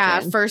imagine. Yeah,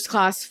 first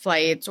class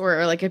flights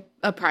or like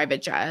a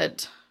private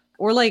jet.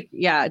 Or like,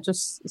 yeah,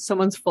 just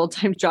someone's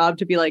full-time job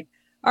to be like,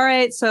 all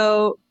right,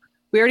 so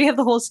we already have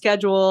the whole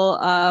schedule,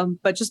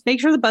 but just make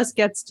sure the bus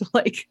gets to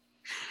like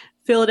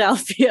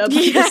Philadelphia.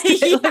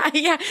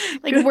 Yeah.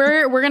 Like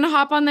we're gonna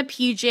hop on the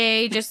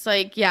PJ, just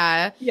like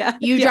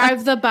you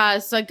drive the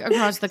bus like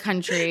across the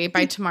country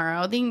by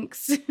tomorrow.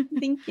 Thanks.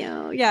 Thank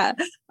you. Yeah.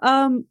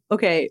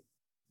 Okay.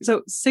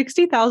 So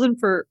 60,000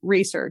 for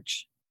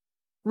research.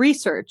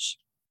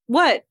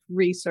 What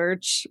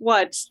research?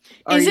 What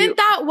isn't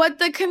that what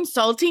the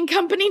consulting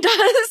company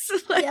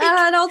does? Like,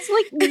 yeah, and also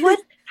like what?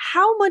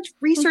 How much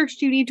research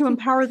do you need to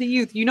empower the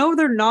youth? You know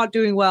they're not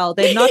doing well.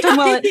 They've not done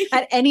well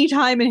at any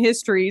time in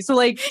history. So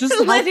like, just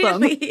help them.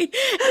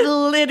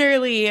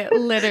 Literally.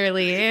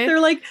 They're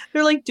like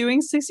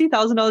doing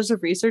 $60,000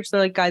 of research.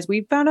 They're like, guys,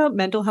 we found out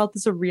mental health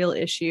is a real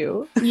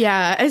issue.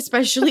 Yeah,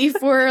 especially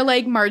for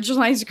like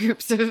marginalized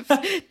groups of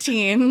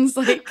teens.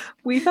 Like,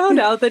 we found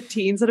out that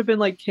teens that have been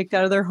like kicked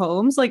out of their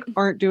homes like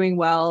aren't doing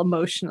well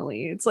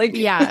emotionally. It's like,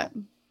 yeah.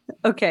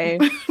 Okay.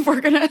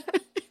 We're gonna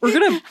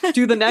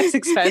do the next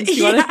expense.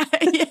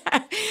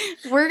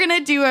 We're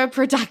gonna do a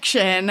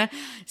production.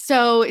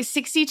 So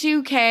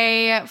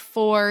 $62,000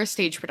 for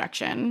stage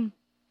production.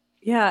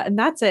 Yeah, and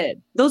that's it.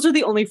 Those are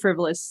the only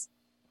frivolous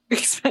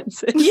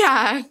expenses.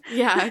 Yeah,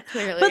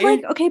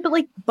 clearly. But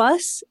like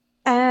bus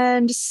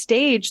and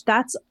stage,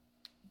 that's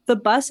the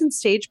bus and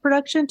stage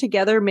production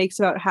together makes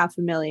about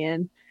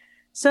 $500,000.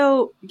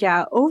 So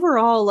yeah,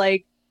 overall,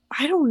 like,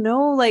 I don't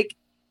know, like,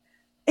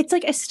 it's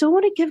like I still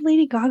want to give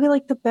Lady Gaga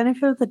like the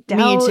benefit of the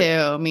doubt.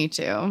 Me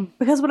too.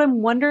 Because what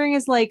I'm wondering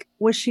is like,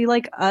 was she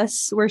like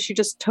us, where she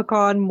just took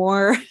on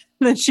more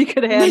than she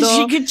could handle?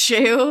 She could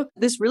chew.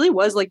 This really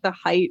was like the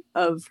height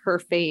of her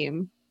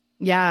fame.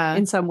 Yeah.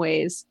 In some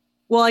ways.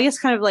 Well, I guess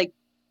kind of like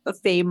a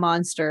fame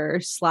monster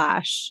 /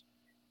 Born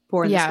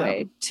This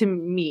Way. To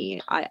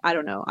me, I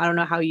don't know. I don't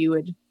know how you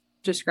would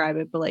describe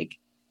it, but like,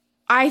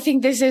 I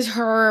think this is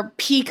her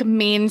peak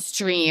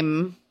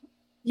mainstream.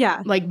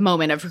 Yeah. Like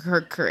moment of her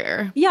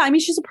career. Yeah. I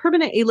mean, she's a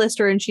permanent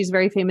A-lister and she's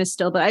very famous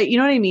still, but you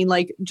know what I mean?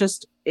 Like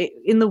just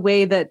in the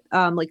way that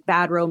like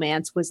Bad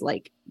Romance was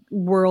like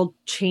world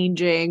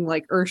changing,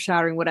 like earth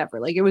shattering, whatever.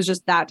 Like it was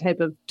just that type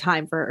of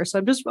time for her. So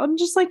I'm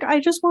just like, I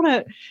just want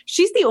to,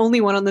 she's the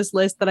only one on this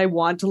list that I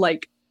want to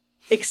like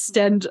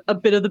extend a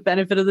bit of the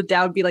benefit of the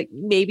doubt, be like,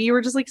 maybe you were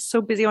just like so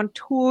busy on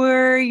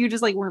tour. You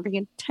just like weren't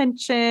paying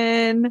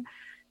attention.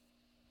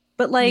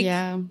 But like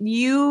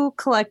you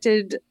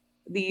collected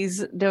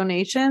these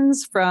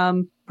donations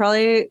from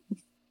probably,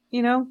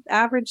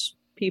 average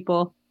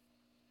people.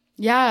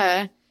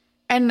 Yeah.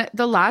 And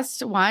the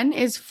last one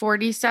is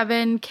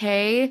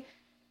 $47,000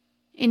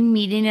 in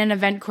meeting and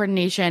event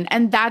coordination.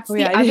 And that's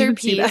the other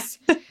piece.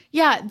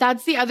 Yeah,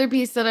 that's the other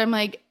piece that I'm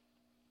like,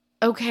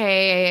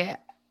 okay,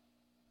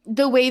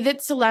 the way that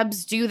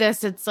celebs do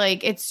this, it's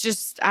like, it's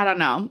just, I don't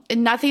know.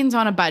 Nothing's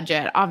on a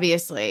budget,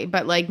 obviously.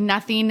 But like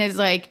nothing is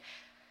like,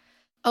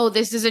 oh,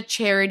 this is a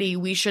charity.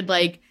 We should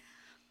like,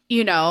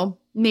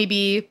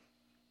 maybe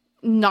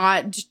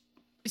not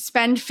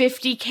spend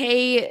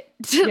 $50,000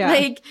 to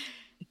like,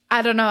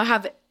 I don't know,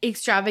 have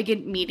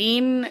extravagant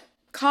meeting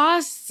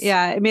costs.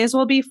 Yeah, it may as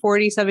well be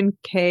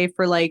 $47,000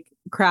 for like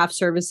craft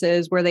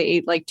services where they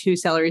ate like 2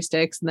 celery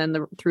sticks and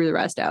then threw the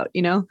rest out,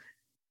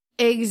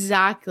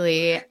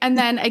 Exactly. And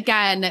then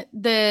again,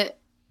 the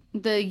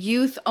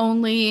youth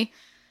only,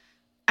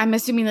 I'm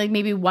assuming like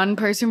maybe one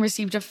person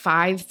received a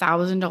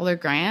 $5,000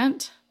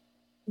 grant.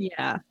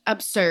 Yeah.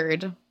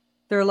 Absurd.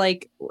 They're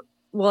like,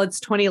 well, it's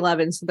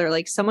 2011, so they're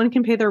like, someone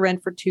can pay their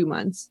rent for 2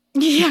 months.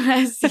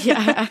 Yes,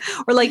 yeah.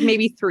 Or like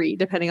maybe 3,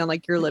 depending on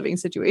like your living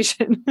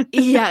situation.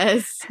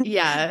 Yes,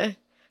 yeah.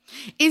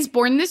 Is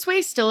Born This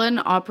Way still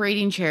an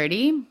operating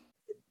charity?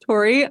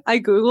 Tori, I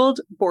Googled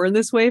Born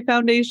This Way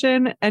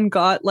Foundation and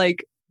got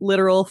like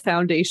literal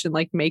foundation,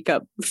 like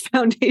makeup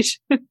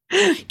foundation.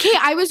 Okay,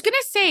 I was going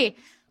to say,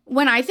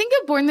 when I think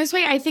of Born This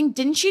Way, I think,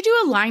 didn't she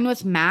do a line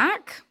with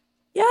MAC?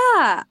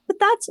 Yeah, but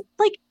that's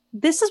like,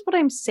 this is what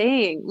I'm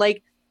saying.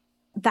 Like,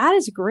 that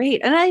is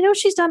great. And I know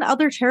she's done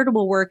other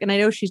charitable work and I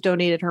know she's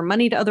donated her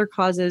money to other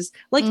causes.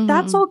 Like,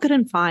 that's all good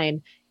and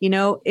fine.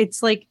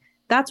 It's like,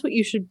 that's what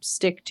you should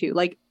stick to.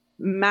 Like,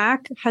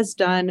 MAC has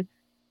done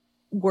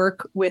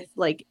work with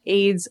like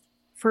AIDS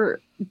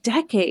for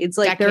decades.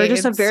 Like, they're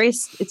just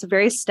it's a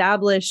very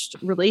established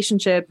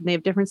relationship and they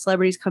have different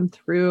celebrities come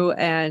through.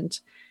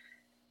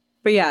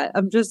 But yeah,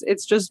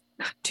 it's just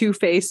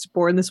two-faced,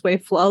 Born This Way,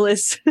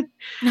 flawless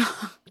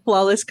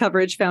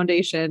coverage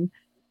foundation.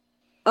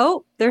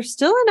 Oh, they're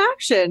still in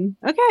action.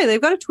 Okay,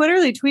 they've got a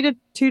Twitter. They tweeted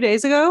 2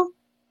 days ago.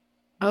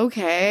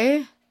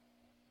 Okay.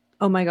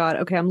 Oh my God.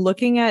 Okay, I'm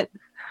looking at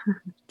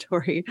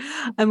Tori.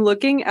 I'm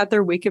looking at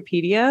their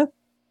Wikipedia.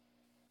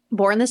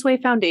 Born This Way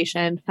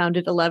Foundation,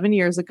 founded 11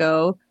 years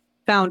ago.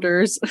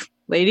 Founders,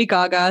 Lady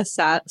Gaga /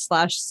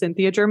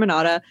 Cynthia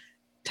Germanotta.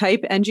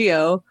 Type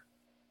NGO.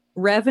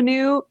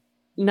 Revenue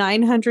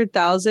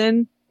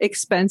 900,000.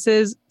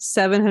 Expenses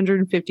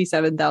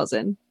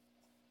 757,000.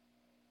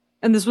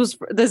 And this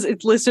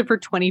it's listed for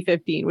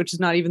 2015, which is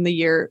not even the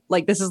year.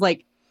 Like, this is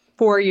like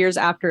 4 years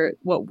after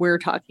what we're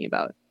talking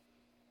about.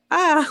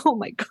 Oh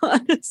my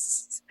God.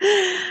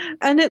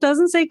 And it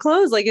doesn't say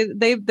close. Like,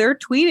 they're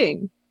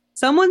tweeting.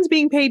 Someone's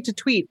being paid to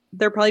tweet.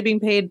 They're probably being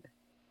paid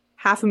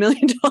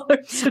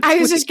 $500,000. I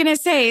was just gonna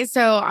say,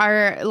 so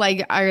are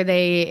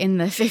they in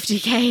the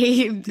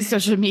 50K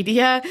social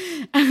media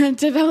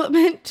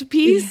development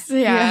piece?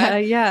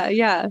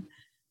 Yeah.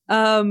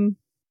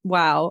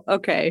 Wow.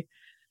 Okay.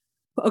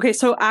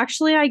 So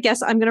actually, I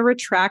guess I'm gonna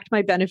retract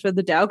my benefit of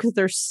the doubt because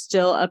they're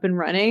still up and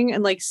running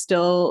and like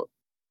still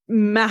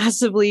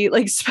massively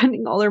like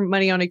spending all their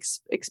money on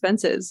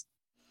expenses.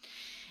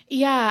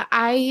 Yeah,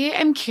 I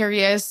am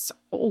curious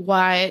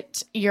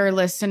what your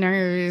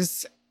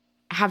listeners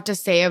have to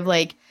say of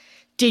like,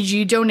 did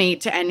you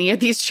donate to any of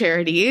these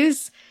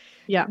charities?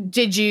 Yeah.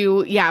 Did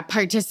you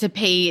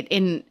participate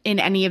in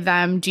any of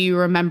them? Do you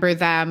remember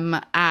them?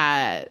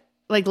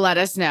 Like, let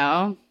us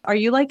know. Are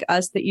you like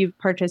us that you've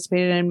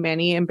participated in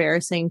many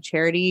embarrassing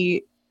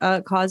charity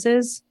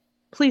causes?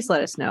 Please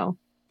let us know.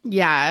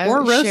 Yeah.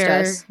 Or roast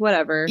us.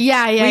 Whatever.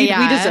 Yeah.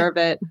 We deserve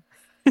it.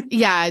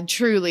 Yeah,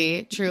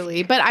 truly.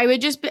 But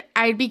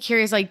I'd be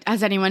curious, like,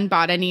 has anyone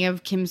bought any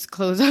of Kim's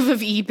clothes off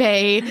of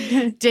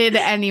eBay? Did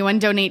anyone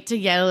donate to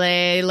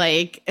Yele?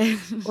 Like,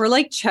 or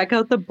like check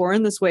out the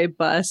Born This Way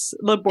bus,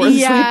 the Born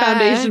This Way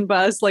Foundation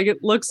bus. Like,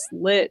 it looks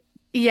lit.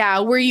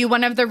 Yeah. Were you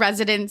one of the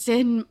residents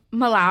in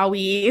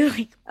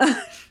Malawi?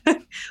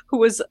 Who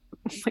was,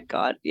 oh my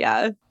God.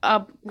 Yeah.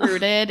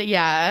 Uprooted.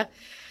 Yeah.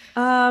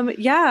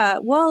 Yeah.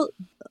 Well,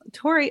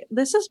 Tori,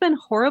 this has been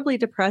horribly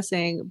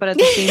depressing, but at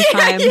the same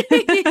time,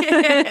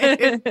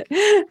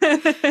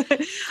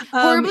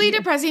 horribly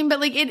depressing. But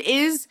like, it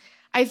is,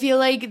 I feel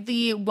like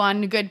the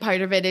one good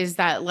part of it is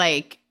that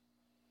like,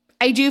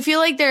 I do feel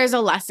like there is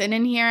a lesson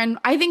in here, and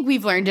I think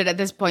we've learned it at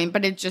this point,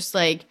 but it's just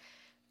like,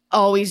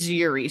 always do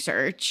your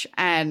research.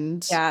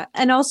 And yeah.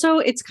 And also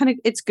it's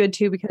good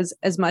too, because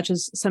as much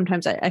as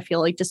sometimes I feel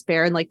like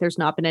despair and like there's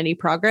not been any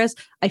progress,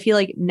 I feel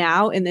like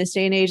now in this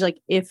day and age, like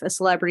if a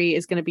celebrity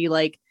is going to be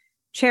like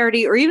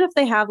charity, or even if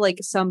they have like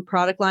some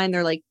product line,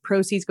 they're like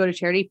proceeds go to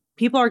charity,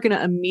 people are going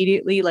to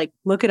immediately like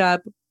look it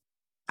up,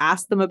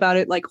 ask them about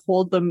it, like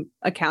hold them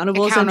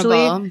accountable.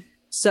 Essentially.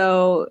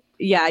 So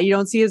yeah, you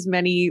don't see as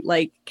many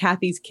like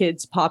Kathy's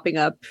kids popping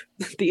up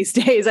these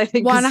days, I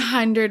think.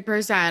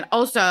 100%.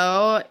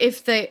 Also,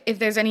 if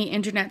there's any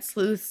internet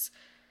sleuths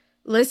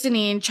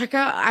listening, check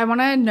out, I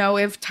want to know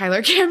if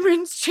Tyler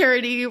Cameron's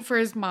charity for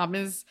his mom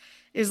is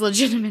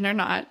legitimate or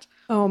not.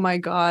 Oh my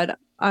God.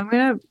 I'm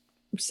going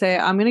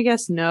to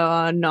guess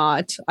no,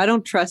 not. I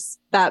don't trust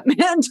that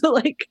man to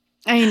like.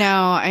 I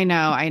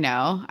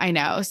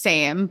know.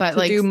 Same, but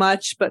like do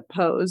much but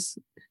pose.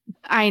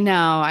 I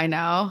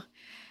know.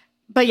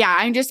 But yeah,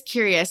 I'm just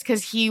curious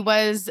because he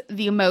was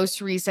the most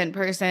recent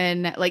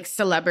person, like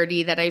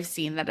celebrity that I've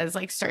seen that has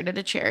like started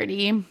a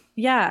charity.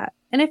 Yeah.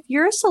 And if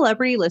you're a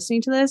celebrity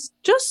listening to this,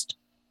 just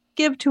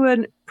give to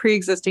a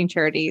pre-existing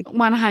charity.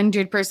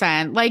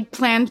 100%. Like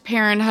Planned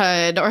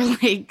Parenthood or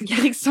like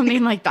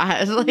something like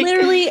that. Like,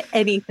 literally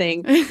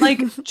anything.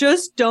 Like,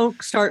 just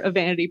don't start a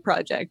vanity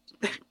project.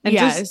 And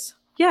yes.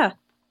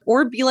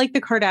 Or be like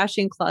the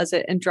Kardashian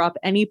closet and drop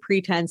any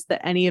pretense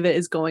that any of it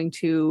is going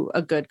to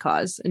a good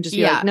cause. And just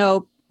be like,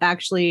 no,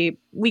 actually,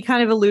 we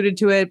kind of alluded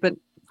to it, but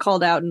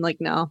called out and like,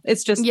 no,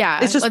 it's just,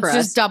 it's just let's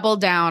just double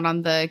down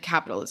on the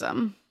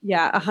capitalism.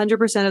 Yeah.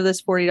 100% of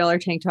this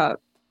 $40 tank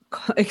top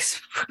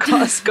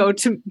costs go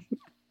to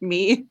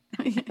me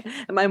and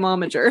my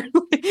momager.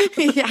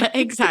 Yeah,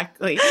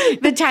 exactly.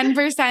 The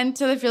 10%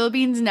 to the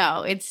Philippines,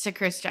 no, it's to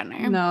Kris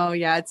Jenner. No,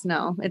 yeah, it's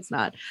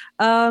not.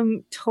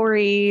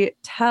 Tori,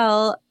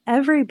 tell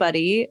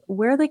everybody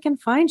where they can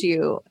find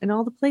you in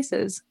all the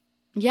places.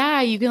 Yeah,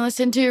 you can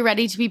listen to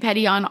Ready to Be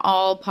Petty on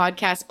all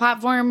podcast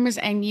platforms,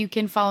 and you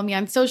can follow me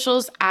on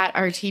socials at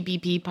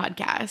RTBP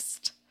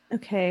Podcast.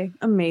 Okay,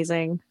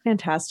 amazing.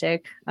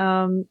 Fantastic.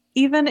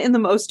 Even in the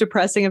most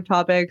depressing of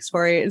topics,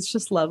 Tori, it's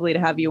just lovely to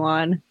have you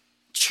on.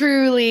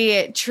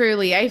 Truly.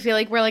 I feel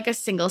like we're like a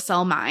single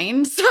cell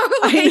mind. So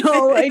like,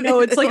 I know.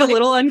 It's like a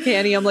little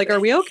uncanny. I'm like, are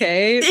we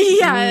okay?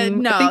 Yeah,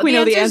 no. I think we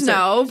know the answer.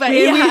 No, but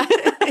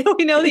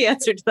we know the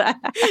answer to that.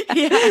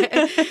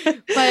 Yeah.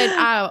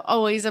 But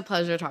always a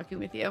pleasure talking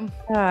with you.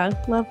 Yeah,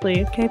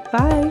 lovely. Okay,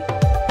 bye.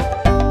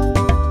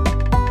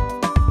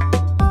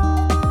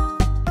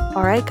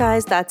 All right,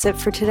 guys, that's it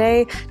for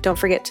today. Don't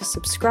forget to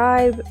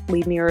subscribe,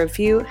 leave me a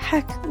review.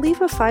 Heck,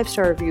 leave a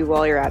 5-star review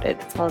while you're at it.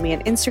 Follow me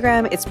on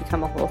Instagram. It's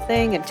Become a Whole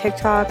Thing, and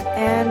TikTok.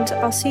 And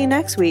I'll see you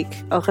next week.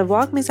 Au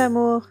revoir, mes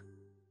amours.